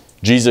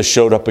 Jesus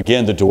showed up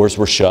again. The doors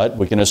were shut.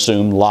 We can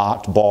assume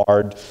locked,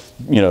 barred,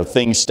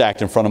 things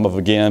stacked in front of him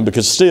again.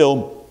 Because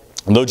still,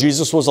 though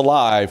Jesus was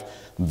alive,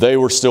 they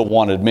were still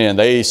wanted men.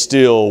 They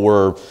still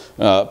were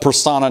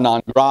persona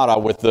non grata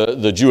with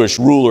the Jewish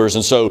rulers.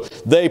 And so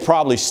they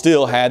probably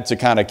still had to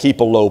kind of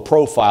keep a low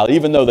profile,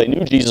 even though they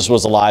knew Jesus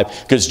was alive,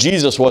 because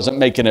Jesus wasn't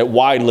making it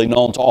widely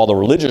known to all the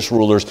religious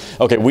rulers.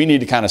 Okay, we need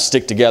to kind of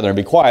stick together and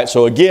be quiet.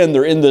 So again,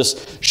 they're in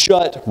this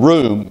shut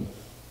room.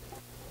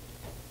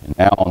 And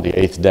now on the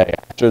 8th day,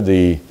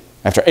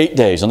 after 8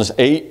 days, on this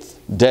 8th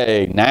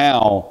day,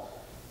 now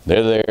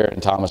they're there,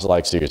 and Thomas is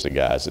like, seriously,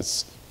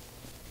 guys,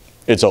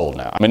 it's old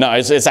now. I mean, no,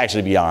 it's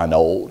actually beyond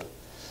old.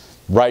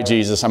 Right,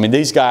 Jesus? I mean,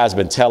 these guys have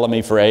been telling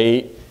me for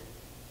 8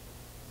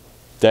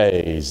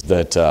 days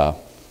that,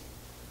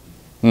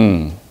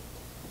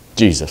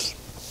 Jesus.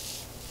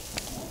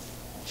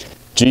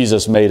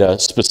 Jesus made a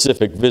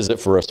specific visit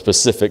for a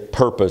specific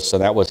purpose,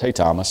 and that was, hey,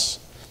 Thomas,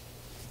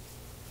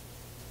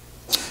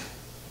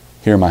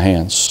 here are my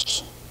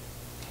hands.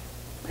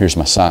 Here's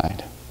my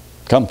side.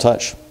 Come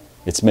touch.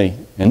 It's me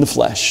in the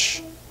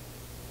flesh.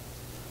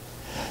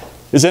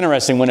 It's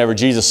interesting whenever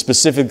Jesus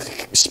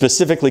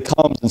specifically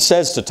comes and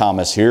says to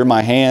Thomas, here are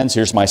my hands,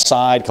 here's my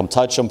side, come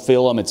touch them,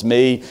 feel them, it's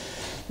me.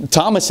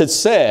 Thomas had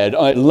said,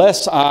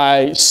 unless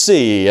I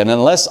see and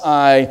unless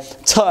I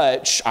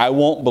touch, I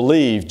won't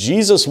believe.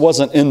 Jesus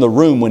wasn't in the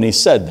room when he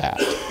said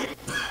that.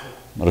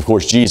 But of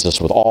course,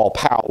 Jesus, with all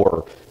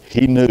power,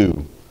 he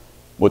knew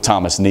what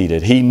Thomas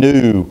needed. He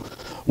knew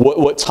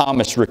what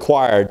Thomas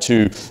required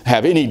to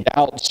have any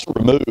doubts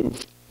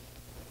removed.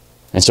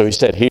 And so he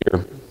said,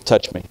 here,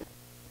 touch me.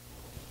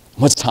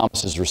 What's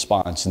Thomas's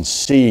response in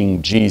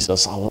seeing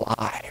Jesus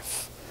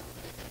alive?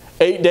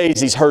 8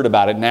 days he's heard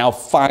about it. Now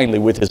finally,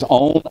 with his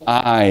own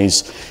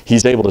eyes,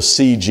 he's able to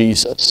see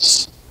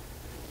Jesus.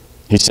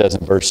 He says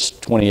in verse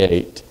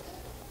 28,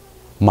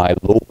 my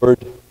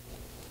Lord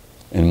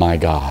and my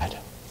God.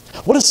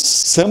 What a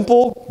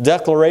simple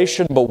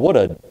declaration, but what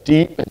a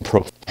deep and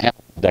profound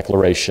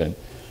declaration.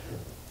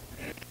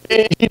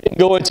 He didn't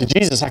go into,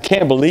 Jesus, I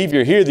can't believe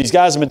you're here. These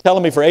guys have been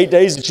telling me for 8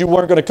 days that you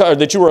weren't going to come,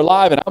 that you were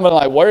alive. And I'm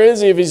like, where is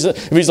he? If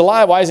he's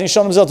alive, why hasn't he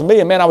shown himself to me?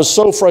 And man, I was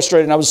so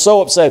frustrated and I was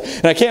so upset.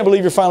 And I can't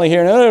believe you're finally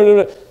here.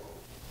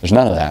 There's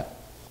none of that.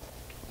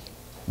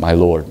 My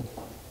Lord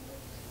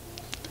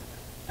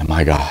and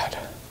my God.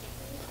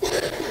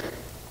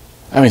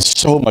 I mean,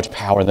 so much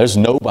power. There's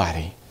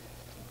nobody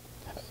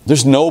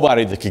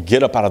that could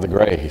get up out of the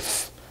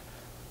grave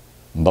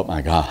but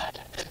my God.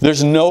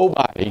 There's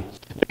nobody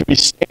that could be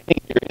standing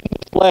here in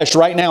the flesh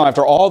right now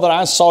after all that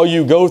I saw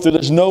you go through.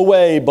 There's no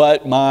way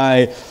but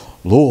my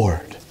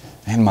Lord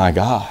and my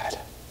God.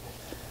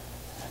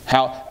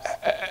 How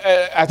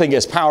I think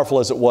as powerful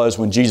as it was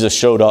when Jesus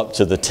showed up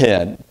to the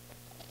 10,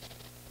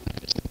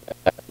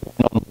 that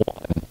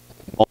one-on-one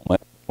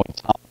moment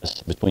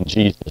between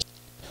Jesus,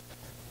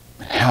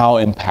 how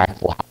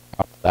impactful, how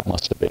powerful that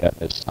must have been,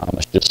 as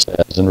Thomas just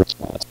says in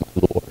response, my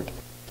Lord.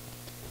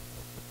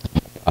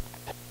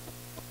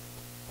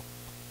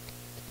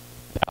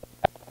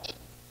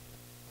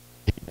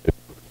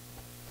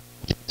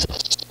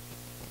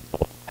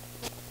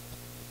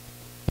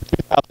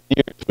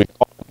 Years we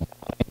call him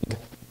Doubting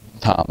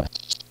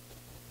Thomas.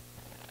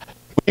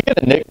 When you get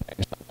a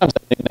nickname, sometimes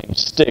that nickname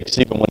sticks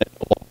even when it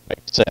no longer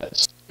makes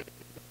sense.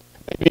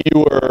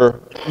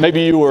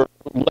 Maybe you were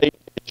late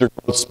at your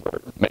growth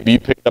spurt. Maybe you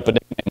picked up a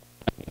nickname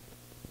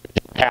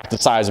half the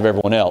size of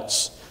everyone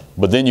else.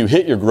 But then you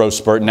hit your growth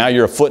spurt and now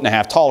you're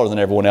 1.5 feet taller than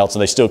everyone else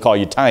and they still call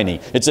you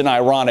tiny. It's an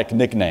ironic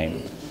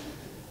nickname.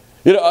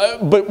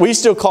 But we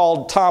still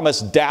called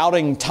Thomas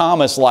Doubting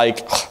Thomas,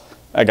 like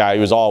that guy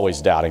who was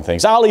always doubting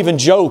things. I'll even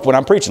joke when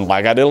I'm preaching,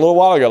 like I did a little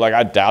while ago, like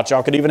I doubt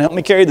y'all could even help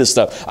me carry this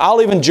stuff.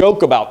 I'll even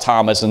joke about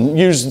Thomas and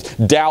use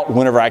doubt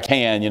whenever I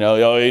can.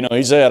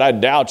 He said, I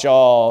doubt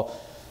y'all.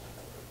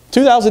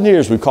 2,000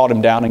 years we've called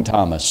him Doubting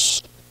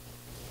Thomas.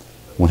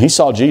 When he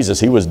saw Jesus,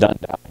 he was done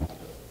doubting.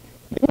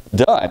 He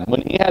was done.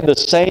 When he had the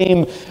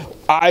same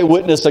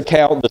eyewitness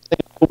account, the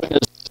same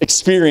eyewitness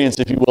experience,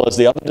 if you will, as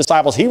the other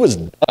disciples, he was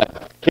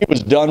done. He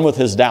was done with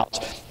his doubts.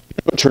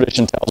 Here's what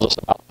tradition tells us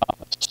about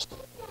Thomas.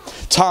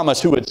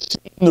 Thomas, who had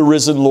seen the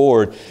risen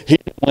Lord, he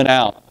went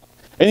out.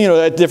 And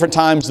at different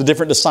times, the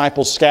different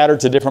disciples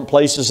scattered to different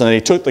places, and they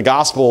took the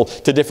gospel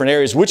to different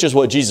areas, which is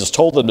what Jesus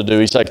told them to do.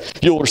 He's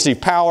like, you'll receive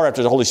power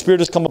after the Holy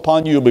Spirit has come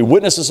upon you. You'll be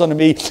witnesses unto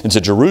me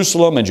into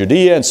Jerusalem and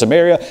Judea and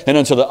Samaria and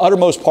unto the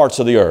uttermost parts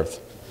of the earth.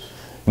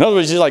 In other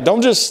words, he's like,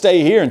 don't just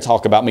stay here and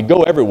talk about me.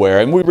 Go everywhere.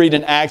 And we read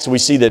in Acts, we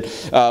see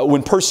that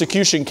when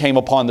persecution came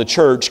upon the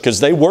church, because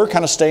they were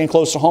kind of staying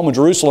close to home in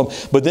Jerusalem,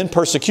 but then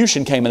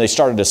persecution came and they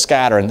started to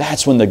scatter. And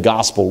that's when the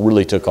gospel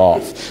really took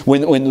off.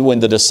 When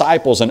the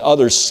disciples and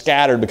others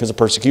scattered because of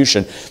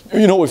persecution.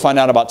 You know what we find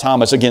out about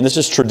Thomas? Again, this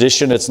is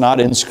tradition. It's not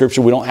in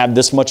Scripture. We don't have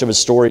this much of his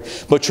story.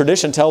 But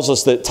tradition tells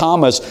us that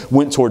Thomas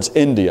went towards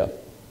India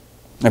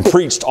and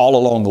preached all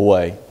along the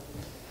way,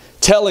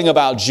 telling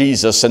about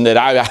Jesus and that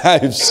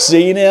I've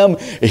seen him,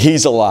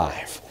 he's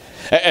alive.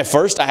 At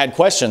first I had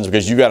questions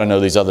because you got to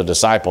know these other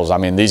disciples. I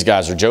mean, these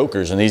guys are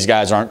jokers and these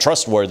guys aren't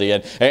trustworthy.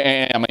 And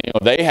I mean,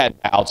 they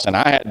had doubts and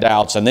I had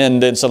doubts. And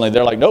then suddenly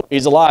they're like, nope,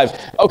 he's alive.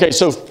 Okay,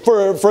 so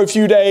for a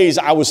few days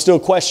I was still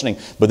questioning.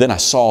 But then I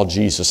saw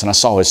Jesus and I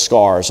saw his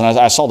scars and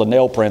I saw the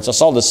nail prints. I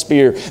saw the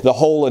spear, the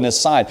hole in his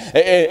side.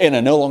 And I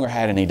no longer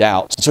had any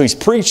doubts. So he's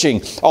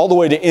preaching all the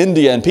way to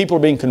India and people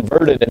are being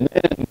converted. And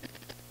then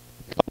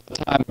comes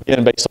a time,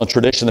 again, based on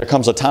tradition, there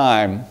comes a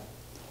time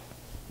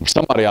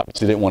somebody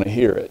obviously didn't want to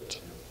hear it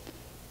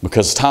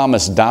because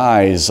Thomas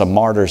dies a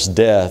martyr's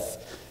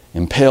death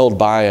impaled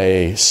by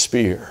a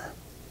spear.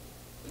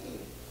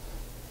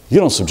 You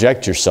don't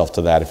subject yourself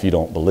to that if you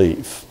don't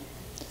believe.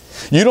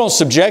 You don't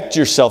subject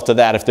yourself to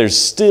that if there's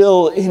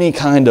still any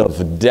kind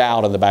of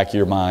doubt in the back of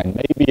your mind.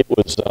 Maybe it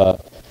was an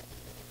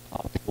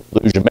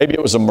illusion. Maybe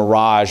it was a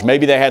mirage.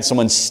 Maybe they had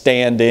someone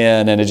stand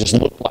in and it just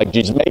looked like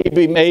Jesus.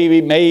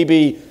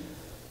 Maybe.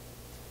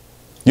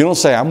 You don't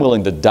say, I'm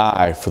willing to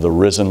die for the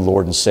risen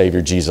Lord and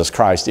Savior Jesus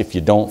Christ if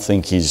you don't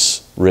think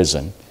He's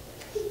risen.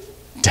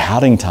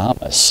 Doubting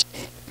Thomas.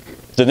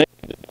 It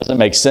doesn't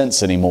make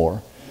sense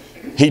anymore.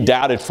 He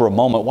doubted for a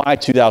moment. Why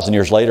 2,000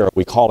 years later are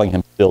we calling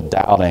him still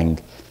doubting?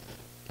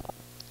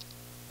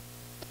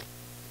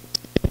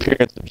 The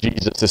appearance of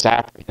Jesus is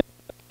apprehensive.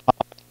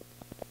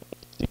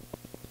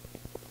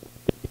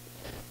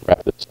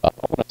 Wrap this up.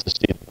 I want us to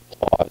see the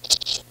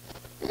applause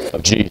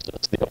of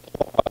Jesus. The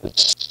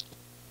applause.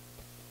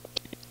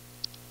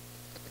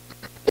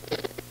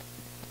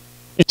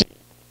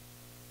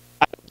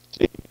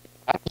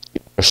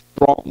 A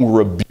strong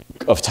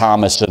rebuke of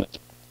Thomas and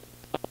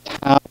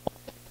how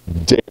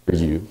dare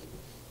you?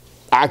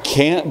 I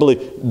can't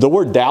believe. The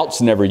word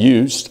doubt's never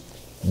used.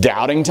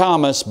 Doubting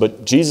Thomas,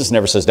 but Jesus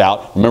never says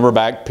doubt. Remember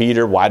back,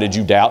 Peter, why did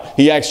you doubt?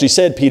 He actually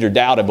said Peter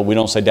doubted, but we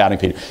don't say doubting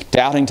Peter.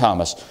 Doubting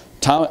Thomas.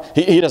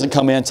 He doesn't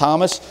come in.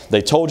 Thomas,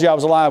 they told you I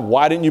was alive.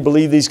 Why didn't you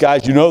believe these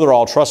guys? You know they're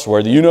all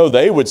trustworthy. You know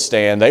they would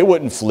stand. They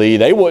wouldn't flee.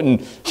 They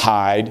wouldn't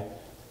hide.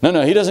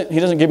 No, he doesn't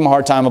give him a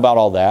hard time about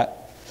all that.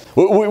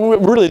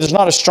 Really, there's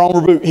not a strong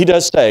rebuke. He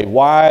does say,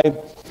 why?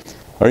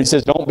 Or he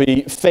says, don't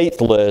be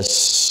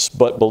faithless,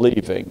 but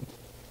believing.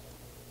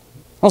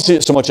 I don't see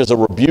it so much as a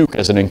rebuke,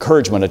 as an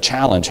encouragement, a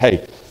challenge.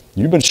 Hey,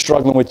 you've been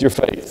struggling with your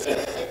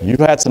faith. You've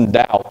had some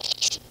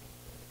doubts.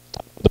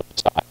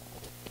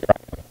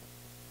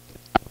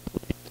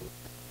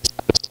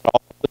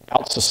 All the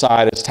doubts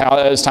aside. It's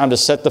time to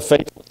set the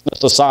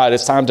faithlessness aside.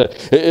 It's time to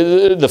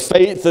the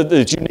faith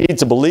that you need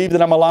to believe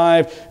that I'm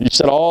alive. You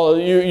said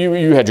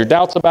you had your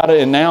doubts about it,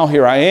 and now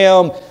here I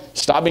am.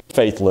 Stop being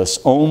faithless.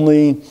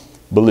 Only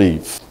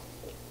believe.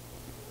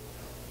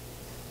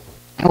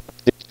 I don't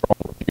see a strong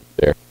rebuke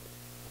there.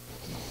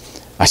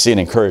 I see an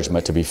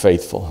encouragement to be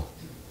faithful.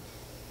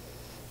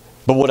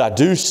 But what I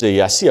do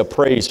see, I see a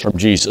praise from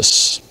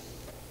Jesus.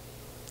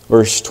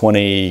 Verse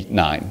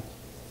 29.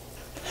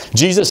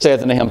 Jesus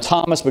saith unto him,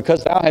 Thomas,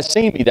 because thou hast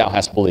seen me, thou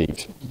hast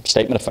believed.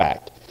 Statement of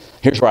fact.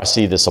 Here's where I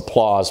see this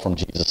applause from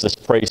Jesus, this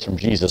praise from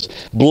Jesus.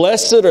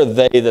 Blessed are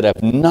they that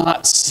have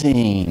not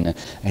seen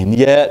and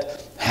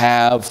yet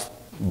have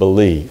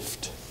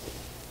believed.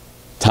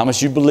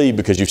 Thomas, you believe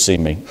because you've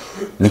seen me.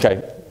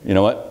 Okay, you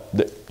know what?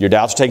 Your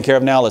doubts are taken care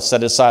of now. Let's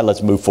set it aside.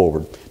 Let's move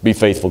forward. Be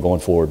faithful going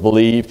forward.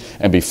 Believe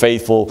and be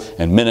faithful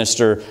and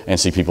minister and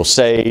see people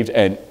saved.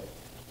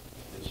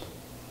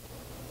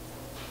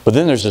 But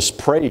then there's this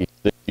praise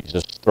that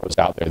Jesus throws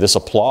out there, this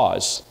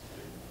applause.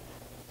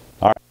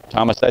 All right,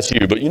 Thomas, that's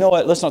you. But you know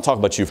what? Let's not talk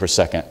about you for a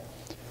second.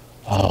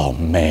 Oh,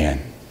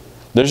 man.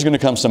 There's going to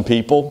come some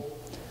people,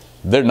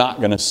 they're not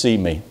going to see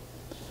me.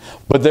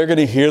 But they're going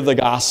to hear the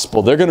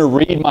gospel. They're going to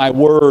read my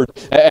word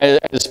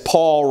as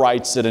Paul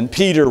writes it and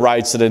Peter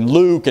writes it and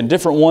Luke and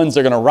different ones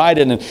they're going to write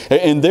it.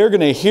 And they're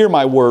going to hear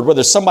my word.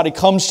 Whether somebody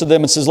comes to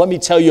them and says, let me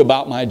tell you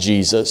about my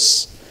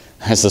Jesus,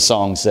 as the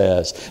song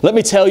says. Let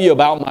me tell you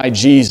about my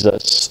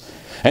Jesus.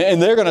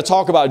 And they're going to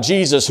talk about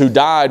Jesus who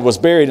died, was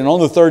buried, and on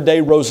the third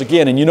day rose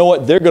again. And you know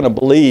what? They're going to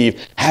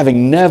believe,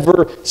 having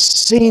never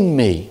seen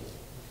me.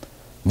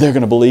 They're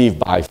going to believe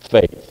by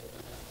faith.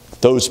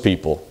 Those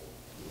people,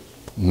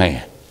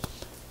 man,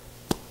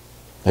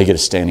 they get a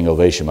standing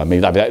ovation by me.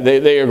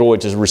 They are going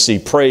to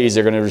receive praise.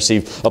 They're going to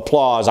receive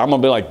applause. I'm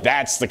going to be like,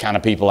 that's the kind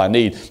of people I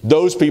need.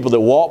 Those people that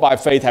walk by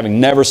faith, having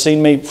never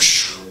seen me,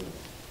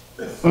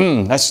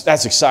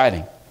 that's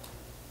exciting.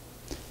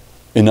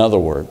 In other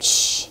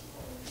words,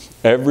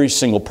 every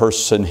single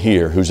person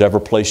here who's ever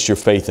placed your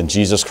faith in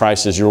Jesus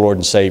Christ as your Lord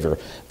and Savior,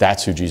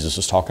 that's who Jesus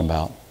is talking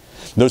about.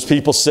 Those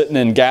people sitting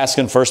in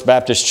Gaskin First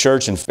Baptist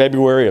Church in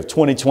February of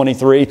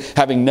 2023,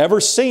 having never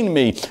seen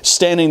me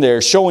standing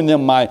there showing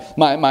them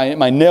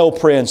my nail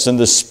prints and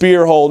the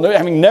spear hole,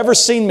 having never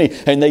seen me,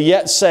 and they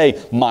yet say,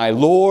 my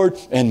Lord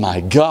and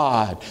my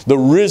God, the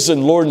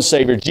risen Lord and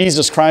Savior,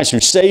 Jesus Christ, who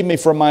saved me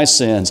from my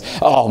sins.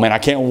 Oh man, I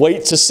can't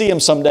wait to see Him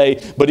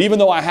someday. But even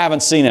though I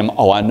haven't seen Him,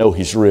 I know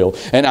He's real.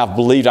 And I've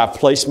believed, I've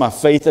placed my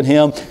faith in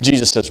Him.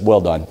 Jesus says,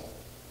 well done.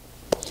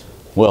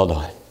 Well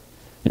done.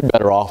 You're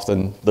better off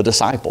than the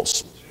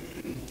disciples.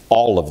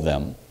 All of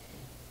them.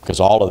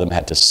 Because all of them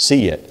had to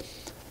see it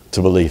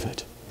to believe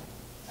it.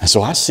 And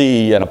so I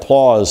see an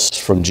applause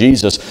from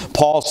Jesus.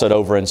 Paul said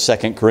over in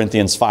 2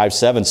 Corinthians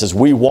 5:7, says,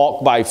 we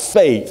walk by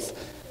faith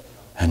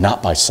and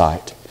not by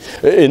sight.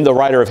 And the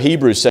writer of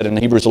Hebrews said in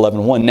Hebrews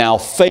 11:1, now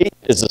faith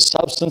is the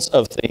substance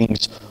of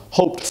things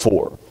hoped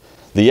for,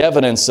 the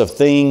evidence of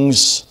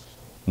things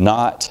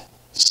not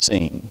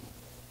seen.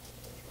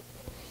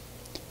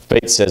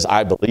 Faith says,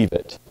 I believe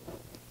it,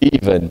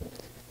 even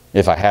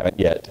if I haven't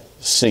yet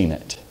seen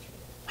it.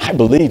 I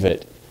believe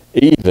it,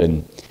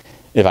 even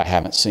if I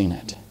haven't seen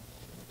it.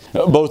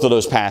 Both of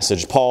those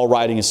passages, Paul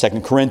writing in 2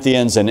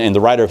 Corinthians and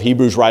the writer of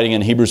Hebrews writing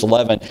in Hebrews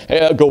 11,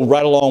 go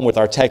right along with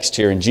our text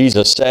here, and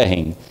Jesus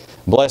saying,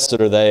 blessed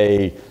are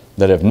they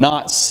that have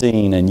not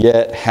seen and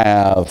yet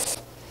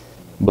have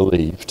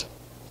believed.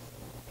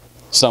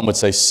 Some would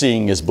say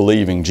seeing is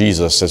believing.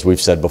 Jesus, as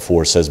we've said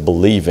before, says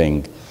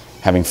believing.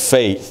 Having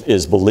faith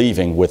is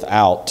believing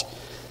without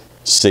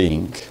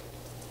seeing.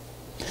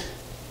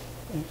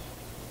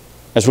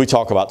 As we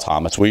talk about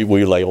Thomas, we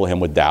label him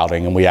with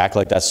doubting, and we act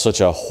like that's such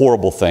a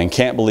horrible thing.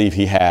 Can't believe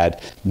he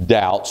had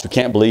doubts. We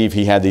can't believe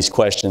he had these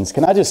questions.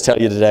 Can I just tell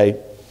you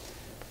today,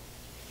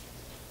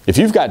 if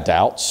you've got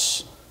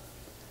doubts,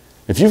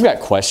 if you've got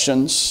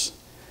questions,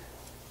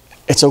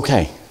 it's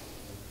okay.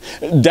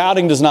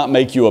 Doubting does not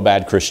make you a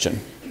bad Christian.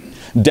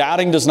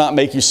 Doubting does not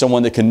make you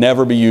someone that can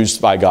never be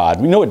used by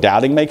God. You know what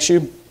doubting makes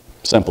you?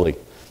 Simply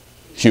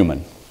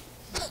human.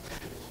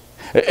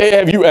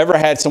 Have you ever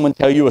had someone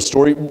tell you a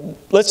story?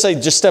 Let's say,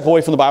 just step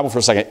away from the Bible for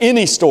a second.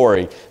 Any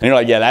story. And you're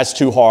like, yeah, that's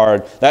too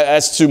hard.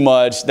 That's too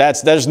much.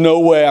 There's no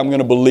way I'm going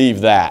to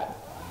believe that.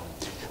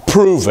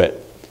 Prove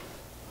it.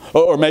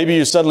 Or maybe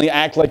you suddenly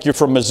act like you're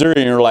from Missouri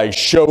and you're like,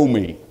 show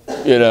me.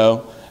 You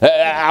know,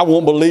 I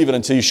won't believe it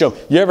until you show.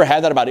 You ever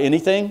had that about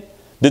anything?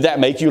 Did that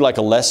make you like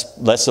a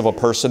less of a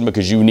person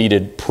because you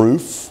needed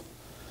proof?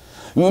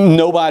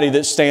 Nobody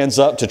that stands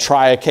up to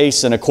try a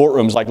case in a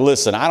courtroom is like,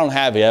 listen, I don't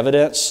have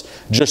evidence.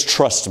 Just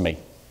trust me.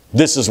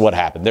 This is what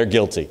happened. They're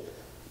guilty.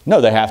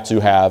 No, they have to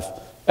have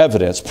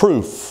evidence,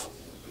 proof.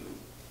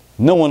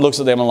 No one looks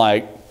at them and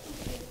like,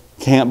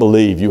 can't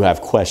believe you have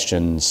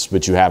questions,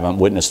 but you haven't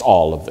witnessed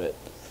all of it.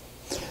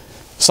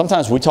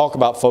 Sometimes we talk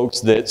about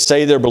folks that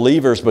say they're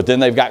believers, but then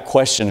they've got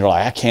questions. They're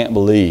like, I can't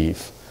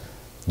believe.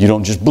 You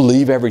don't just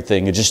believe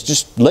everything and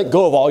just let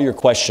go of all your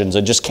questions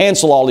and just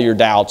cancel all of your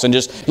doubts and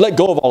just let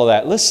go of all of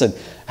that. Listen,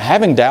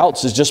 having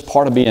doubts is just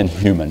part of being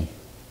human.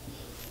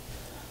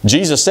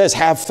 Jesus says,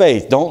 have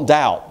faith, don't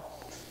doubt.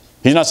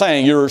 He's not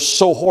saying you're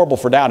so horrible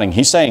for doubting.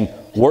 He's saying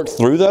work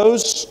through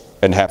those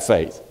and have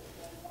faith.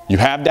 You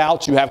have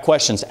doubts, you have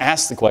questions,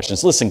 ask the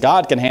questions. Listen,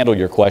 God can handle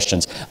your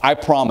questions. I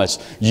promise,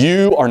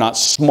 you are not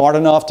smart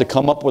enough to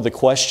come up with a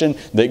question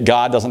that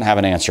God doesn't have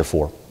an answer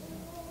for.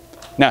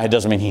 Now, it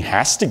doesn't mean He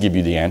has to give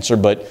you the answer,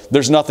 but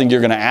there's nothing you're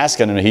going to ask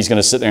Him and He's going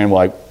to sit there and be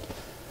like,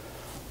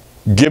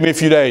 give me a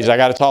few days, I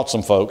got to talk to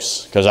some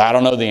folks because I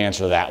don't know the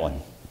answer to that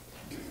one.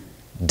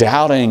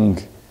 Doubting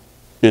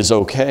is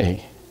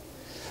okay.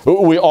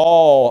 We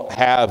all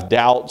have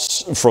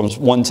doubts from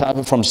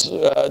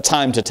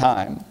time to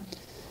time.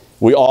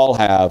 We all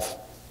have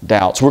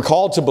doubts. We're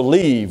called to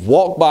believe,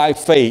 walk by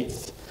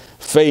faith.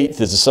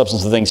 Faith is the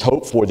substance of things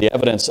hoped for, the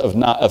evidence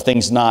of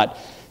things not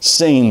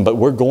seen, but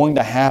we're going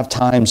to have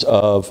times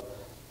of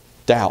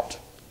doubt.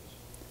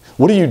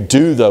 What do you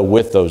do, though,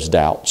 with those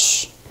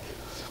doubts?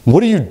 What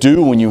do you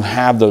do when you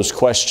have those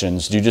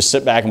questions? Do you just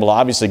sit back and, well,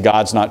 obviously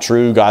God's not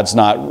true, God's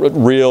not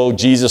real,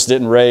 Jesus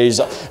didn't raise,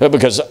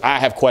 because I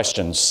have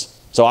questions,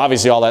 so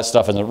obviously all that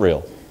stuff isn't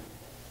real.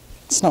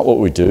 That's not what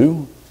we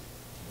do.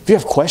 If you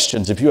have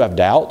questions, if you have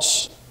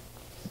doubts,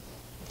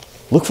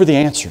 look for the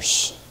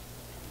answers.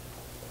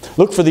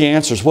 Look for the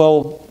answers.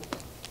 Well,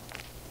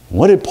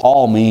 what did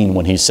Paul mean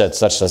when he said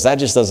such as that?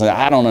 Just doesn't,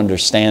 I don't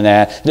understand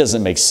that. It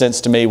doesn't make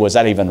sense to me. Was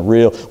that even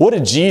real? What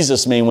did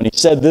Jesus mean when He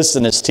said this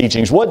in His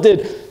teachings? Look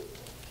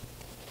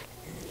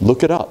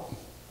it up.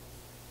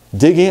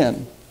 Dig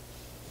in.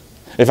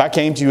 If I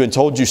came to you and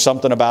told you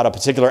something about a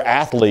particular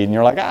athlete and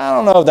you're like, I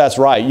don't know if that's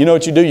right. You know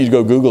what you do? You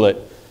go Google it.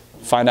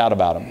 Find out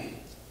about them.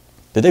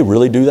 Did they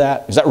really do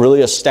that? Is that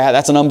really a stat?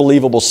 That's an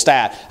unbelievable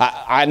stat.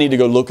 I need to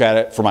go look at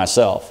it for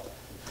myself.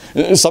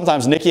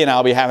 Sometimes Nikki and I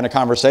will be having a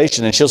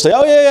conversation and she'll say,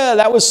 oh yeah,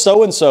 that was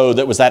so-and-so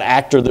that was that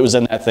actor that was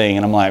in that thing.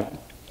 And I'm like,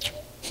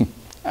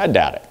 I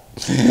doubt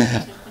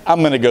it. I'm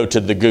going to go to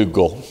the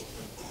Google.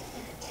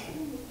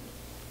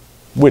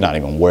 We're not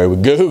even worried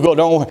with Google.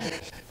 Don't.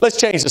 Let's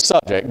change the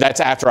subject. That's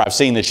after I've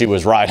seen that she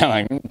was right.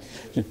 I'm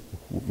like,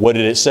 what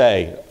did it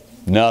say?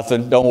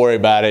 Nothing. Don't worry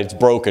about it. It's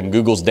broken.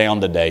 Google's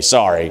down today.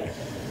 Sorry.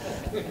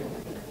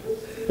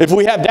 If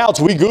we have doubts,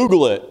 we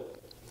Google it.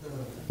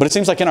 But it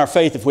seems like in our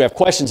faith, if we have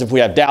questions, if we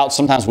have doubts,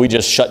 sometimes we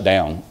just shut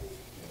down.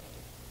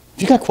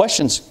 If you've got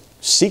questions,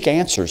 seek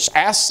answers.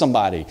 Ask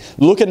somebody.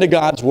 Look into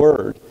God's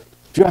Word.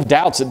 If you have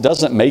doubts, it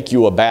doesn't make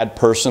you a bad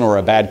person or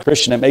a bad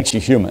Christian. It makes you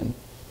human.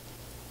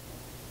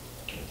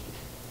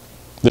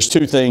 There's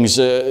two things,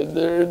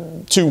 there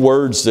are two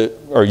words that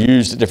are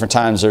used at different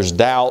times. There's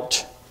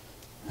doubt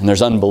and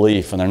there's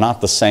unbelief, and they're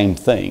not the same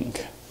thing.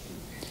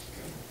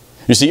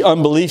 You see,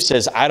 unbelief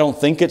says, I don't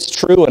think it's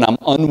true and I'm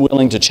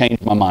unwilling to change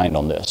my mind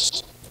on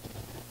this.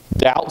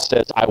 Doubt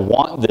says, I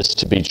want this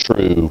to be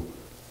true,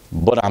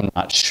 but I'm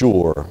not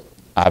sure.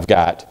 I've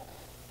got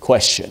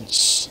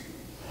questions.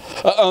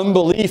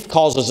 Unbelief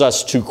causes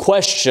us to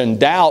question.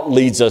 Doubt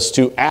leads us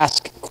to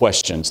ask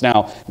questions.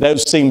 Now,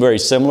 those seem very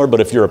similar, but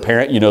if you're a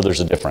parent, you know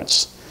there's a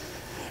difference.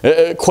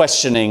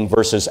 Questioning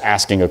versus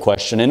asking a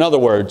question. In other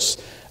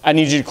words, I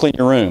need you to clean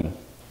your room.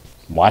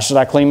 Why should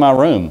I clean my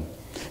room?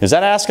 Is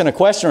that asking a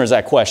question or is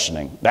that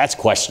questioning? That's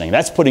questioning.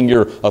 That's putting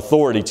your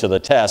authority to the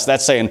test.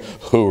 That's saying,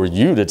 who are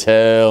you to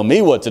tell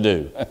me what to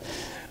do?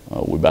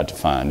 Well, we're about to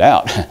find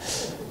out.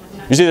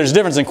 You see, there's a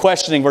difference in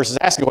questioning versus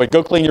asking. Wait,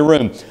 go clean your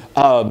room.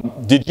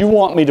 Did you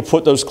want me to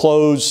put those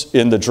clothes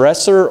in the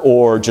dresser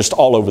or just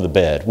all over the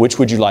bed? Which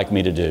would you like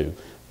me to do?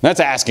 That's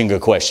asking a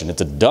question.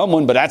 It's a dumb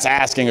one, but that's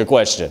asking a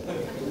question.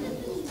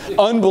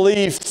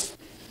 Unbelief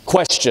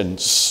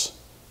questions.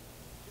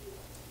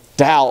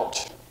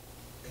 Doubt,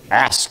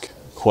 ask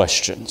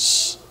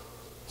questions.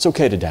 It's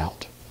okay to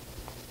doubt.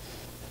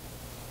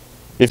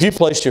 If you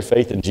placed your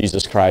faith in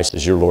Jesus Christ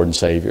as your Lord and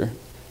Savior,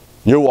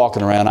 you're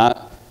walking around.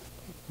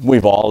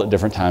 We've all at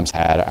different times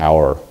had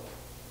our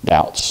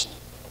doubts.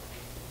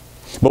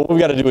 But what we've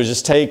got to do is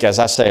just take, as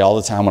I say all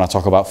the time when I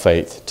talk about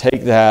faith,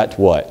 take that,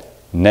 what?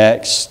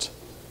 Next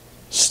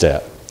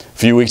step. A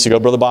few weeks ago,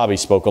 Brother Bobby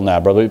spoke on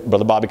that. Brother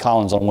Bobby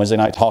Collins on Wednesday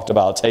night talked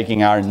about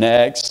taking our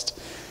next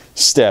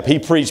step. He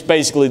preached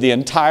basically the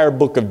entire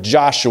book of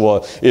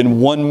Joshua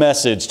in one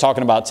message,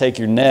 talking about take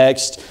your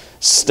next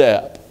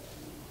step.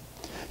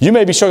 You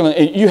may be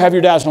struggling. You have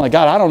your doubts and you're like,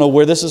 God, I don't know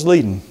where this is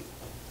leading.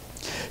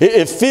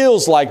 It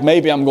feels like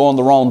maybe I'm going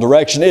the wrong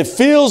direction. It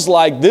feels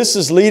like this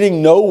is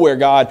leading nowhere,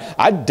 God.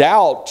 I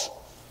doubt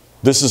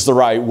this is the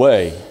right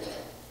way.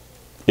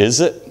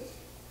 Is it?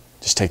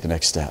 Just take the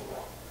next step.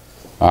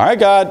 All right,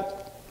 God,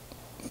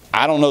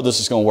 I don't know this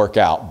is going to work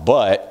out,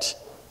 but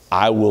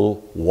I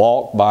will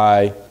walk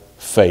by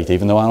faith,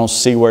 even though I don't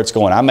see where it's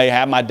going. I may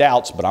have my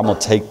doubts, but I'm going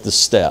to take the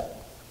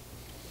step.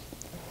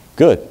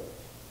 Good.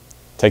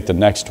 Take the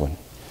next one.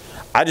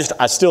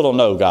 I still don't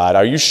know, God.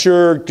 Are you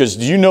sure? Because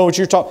do you know what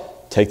you're talking?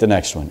 Take the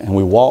next one. And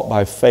we walk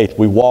by faith.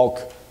 We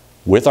walk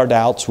with our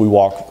doubts. We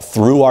walk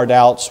through our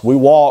doubts. We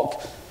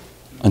walk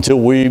until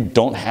we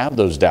don't have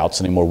those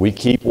doubts anymore. We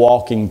keep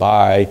walking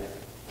by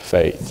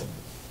faith.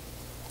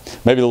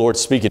 Maybe the Lord's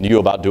speaking to you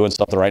about doing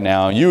something right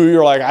now. And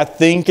you're like, I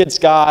think it's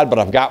God, but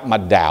I've got my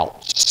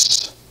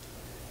doubts.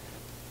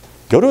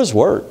 Go to His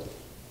Word.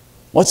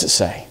 What's it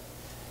say?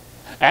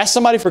 Ask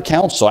somebody for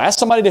counsel. Ask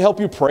somebody to help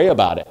you pray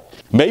about it.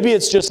 Maybe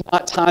it's just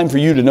not time for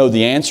you to know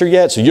the answer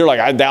yet. So you're like,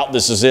 I doubt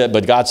this is it.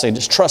 But God's saying,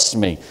 just trust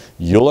me.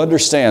 You'll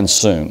understand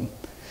soon.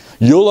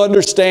 You'll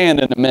understand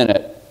in a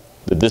minute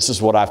that this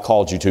is what I've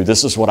called you to.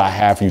 This is what I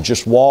have for you.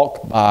 Just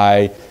walk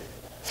by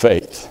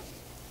faith.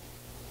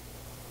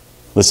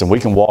 Listen, we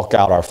can walk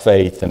out our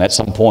faith and at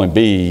some point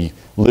be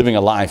living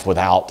a life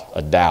without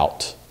a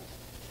doubt.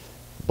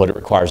 But it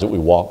requires that we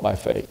walk by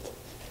faith.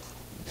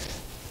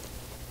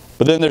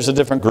 But then there's a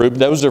different group.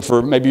 Those are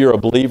for maybe you're a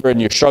believer and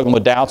you're struggling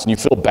with doubts and you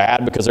feel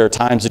bad because there are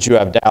times that you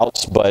have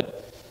doubts.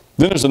 But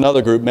then there's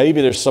another group.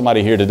 Maybe there's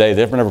somebody here today,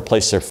 they've never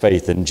placed their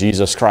faith in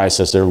Jesus Christ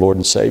as their Lord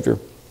and Savior.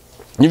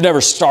 You've never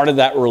started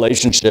that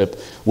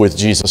relationship with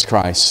Jesus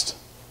Christ.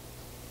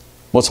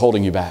 What's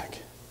holding you back?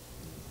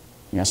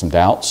 You got some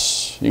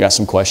doubts? You got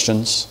some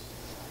questions?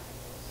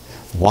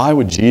 Why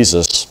would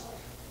Jesus,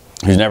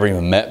 who's never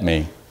even met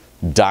me,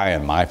 die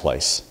in my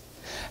place?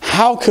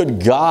 How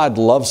could God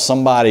love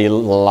somebody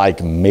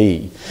like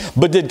me?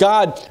 But did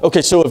God,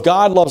 okay, so if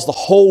God loves the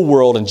whole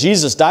world and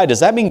Jesus died, does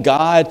that mean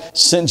God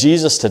sent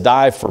Jesus to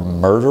die for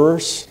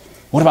murderers?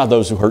 What about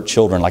those who hurt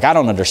children? Like, I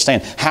don't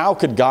understand. How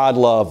could God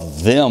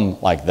love them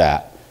like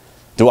that?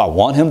 Do I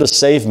want Him to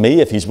save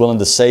me if He's willing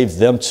to save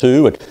them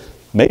too? And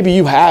maybe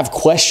you have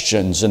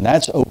questions and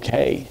that's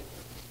okay.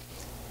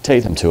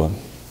 Take them to Him.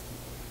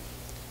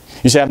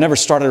 You say, I've never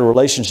started a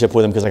relationship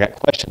with Him because I got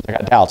questions, I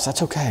got doubts.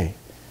 That's okay.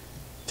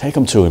 Take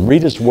them to Him.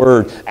 Read His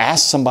Word.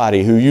 Ask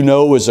somebody who you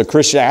know is a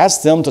Christian.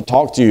 Ask them to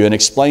talk to you and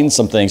explain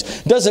some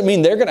things. Doesn't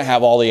mean they're going to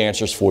have all the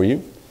answers for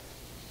you.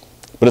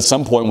 But at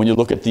some point when you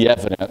look at the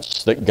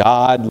evidence that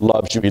God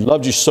loves you, He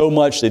loved you so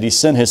much that He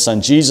sent His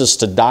Son Jesus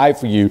to die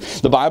for you.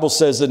 The Bible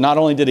says that not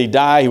only did He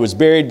die, He was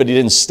buried, but He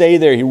didn't stay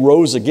there. He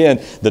rose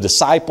again. The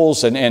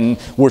disciples, and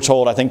we're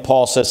told, I think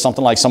Paul says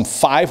something like some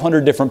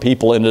 500 different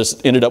people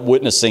ended up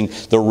witnessing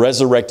the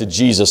resurrected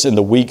Jesus in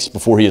the weeks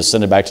before He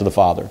ascended back to the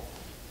Father.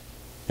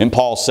 And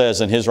Paul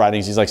says in his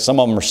writings, he's like, some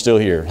of them are still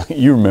here.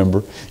 You remember.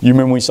 You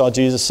remember when we saw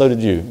Jesus? So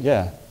did you.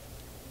 Yeah.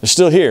 They're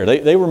still here.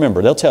 They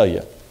remember. They'll tell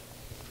you.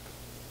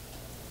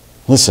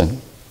 Listen,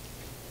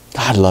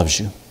 God loves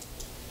you.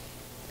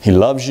 He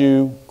loves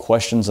you,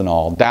 questions and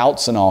all,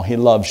 doubts and all. He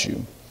loves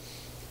you.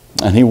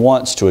 And He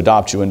wants to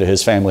adopt you into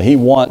His family. He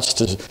wants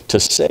to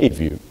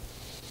save you.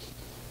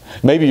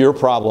 Maybe your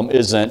problem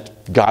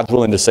isn't God's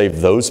willing to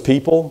save those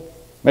people.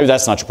 Maybe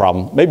that's not your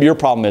problem. Maybe your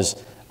problem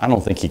is, I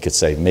don't think He could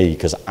save me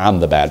because I'm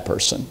the bad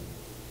person.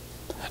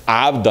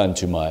 I've done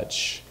too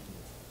much.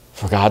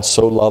 For God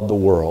so loved the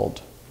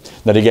world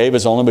that He gave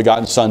His only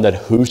begotten Son, that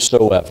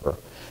whosoever,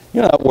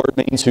 you know that word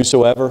means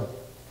whosoever?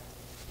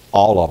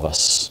 All of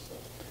us.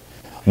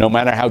 No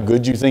matter how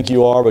good you think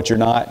you are, but you're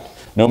not.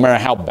 No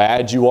matter how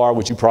bad you are,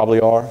 which you probably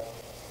are.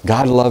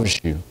 God loves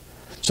you.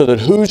 So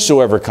that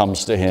whosoever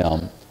comes to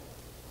Him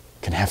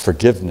can have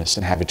forgiveness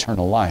and have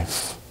eternal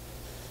life.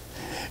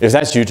 If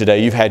that's you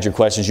today, you've had your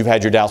questions, you've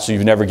had your doubts, so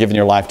you've never given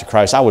your life to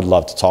Christ, I would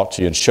love to talk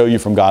to you and show you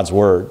from God's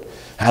Word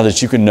how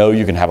that you can know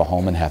you can have a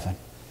home in heaven.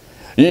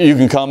 You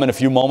can come in a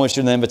few moments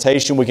during the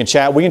invitation. We can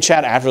chat. We can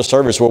chat after the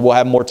service where we'll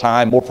have more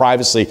time, more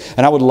privacy.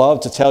 And I would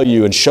love to tell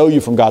you and show you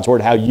from God's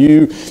Word how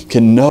you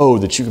can know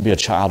that you can be a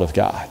child of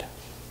God.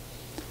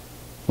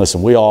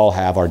 Listen, we all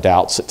have our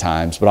doubts at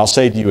times, but I'll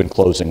say to you in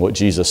closing what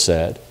Jesus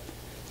said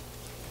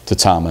to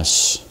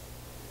Thomas.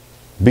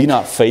 Be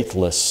not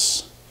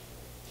faithless,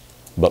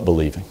 but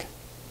believing.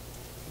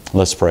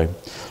 Let's pray.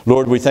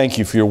 Lord, we thank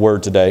You for Your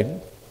Word today.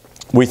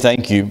 We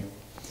thank You.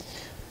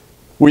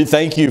 We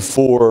thank You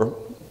for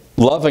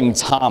loving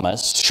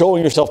Thomas,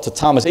 showing Yourself to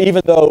Thomas,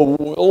 even though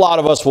a lot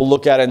of us will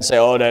look at it and say,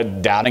 oh,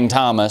 that doubting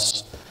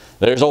Thomas.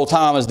 There's old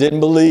Thomas, didn't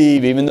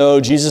believe, even though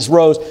Jesus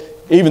rose,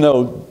 even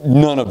though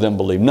none of them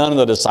believed. None of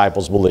the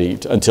disciples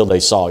believed until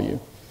they saw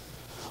You.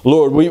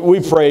 Lord,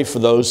 we pray for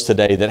those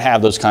today that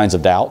have those kinds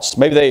of doubts.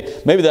 Maybe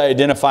they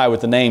identify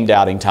with the name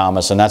Doubting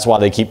Thomas, and that's why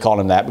they keep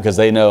calling him that, because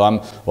they know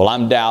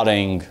I'm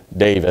doubting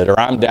David, or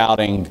I'm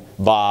doubting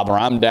Bob, or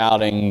I'm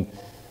doubting.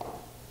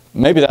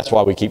 Maybe that's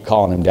why we keep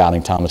calling him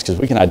Doubting Thomas, because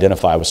we can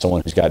identify with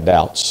someone who's got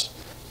doubts.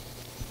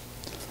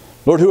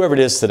 Lord, whoever it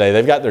is today,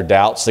 they've got their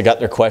doubts, they've got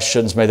their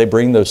questions. May they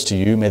bring those to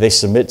You. May they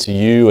submit to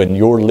You and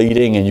Your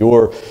leading and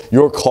your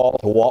call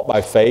to walk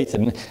by faith.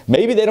 And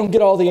maybe they don't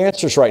get all the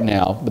answers right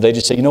now, but they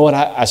just say, you know what,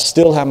 I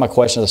still have my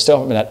questions, I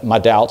still have my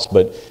doubts,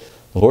 but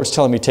the Lord's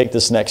telling me to take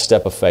this next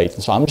step of faith.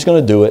 And so I'm just going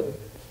to do it.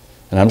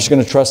 And I'm just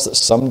going to trust that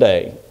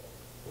someday,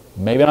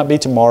 maybe not be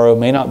tomorrow,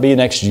 may not be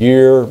next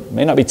year,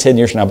 may not be 10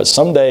 years from now, but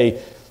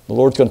someday the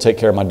Lord's going to take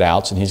care of my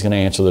doubts and He's going to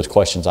answer those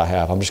questions I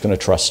have. I'm just going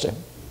to trust Him.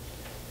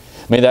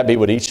 May that be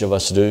what each of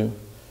us do.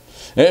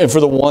 And for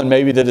the one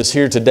maybe that is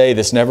here today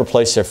that's never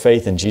placed their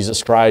faith in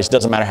Jesus Christ,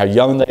 doesn't matter how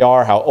young they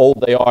are, how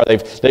old they are,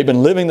 they've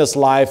been living this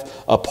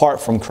life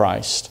apart from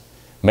Christ.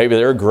 Maybe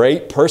they're a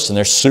great person,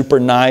 they're super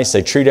nice,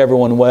 they treat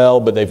everyone well,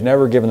 but they've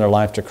never given their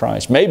life to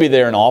Christ. Maybe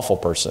they're an awful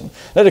person.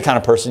 They're the kind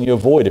of person you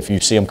avoid if you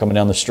see them coming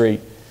down the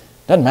street.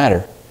 Doesn't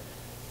matter.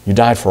 You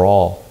died for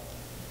all.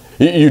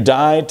 You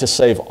died to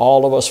save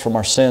all of us from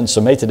our sins.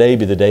 So may today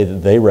be the day that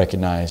they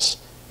recognize,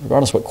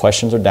 regardless of what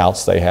questions or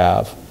doubts they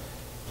have,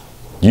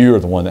 You are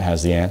the one that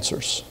has the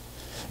answers.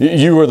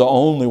 You are the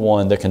only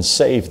one that can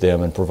save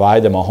them and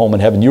provide them a home in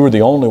heaven. You are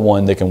the only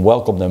one that can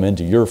welcome them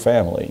into Your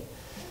family.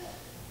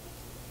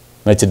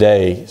 May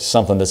today,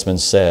 something that's been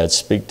said,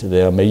 speak to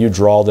them. May You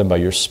draw them by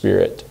Your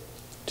Spirit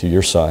to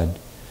Your Son.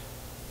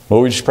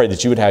 Lord, we just pray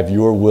that You would have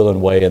Your will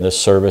and way in this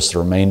service, the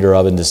remainder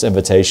of it, in this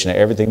invitation,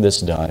 everything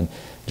that's done.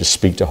 Just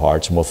speak to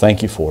hearts. And we'll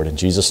thank You for it. In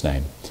Jesus'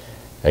 name,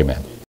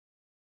 amen.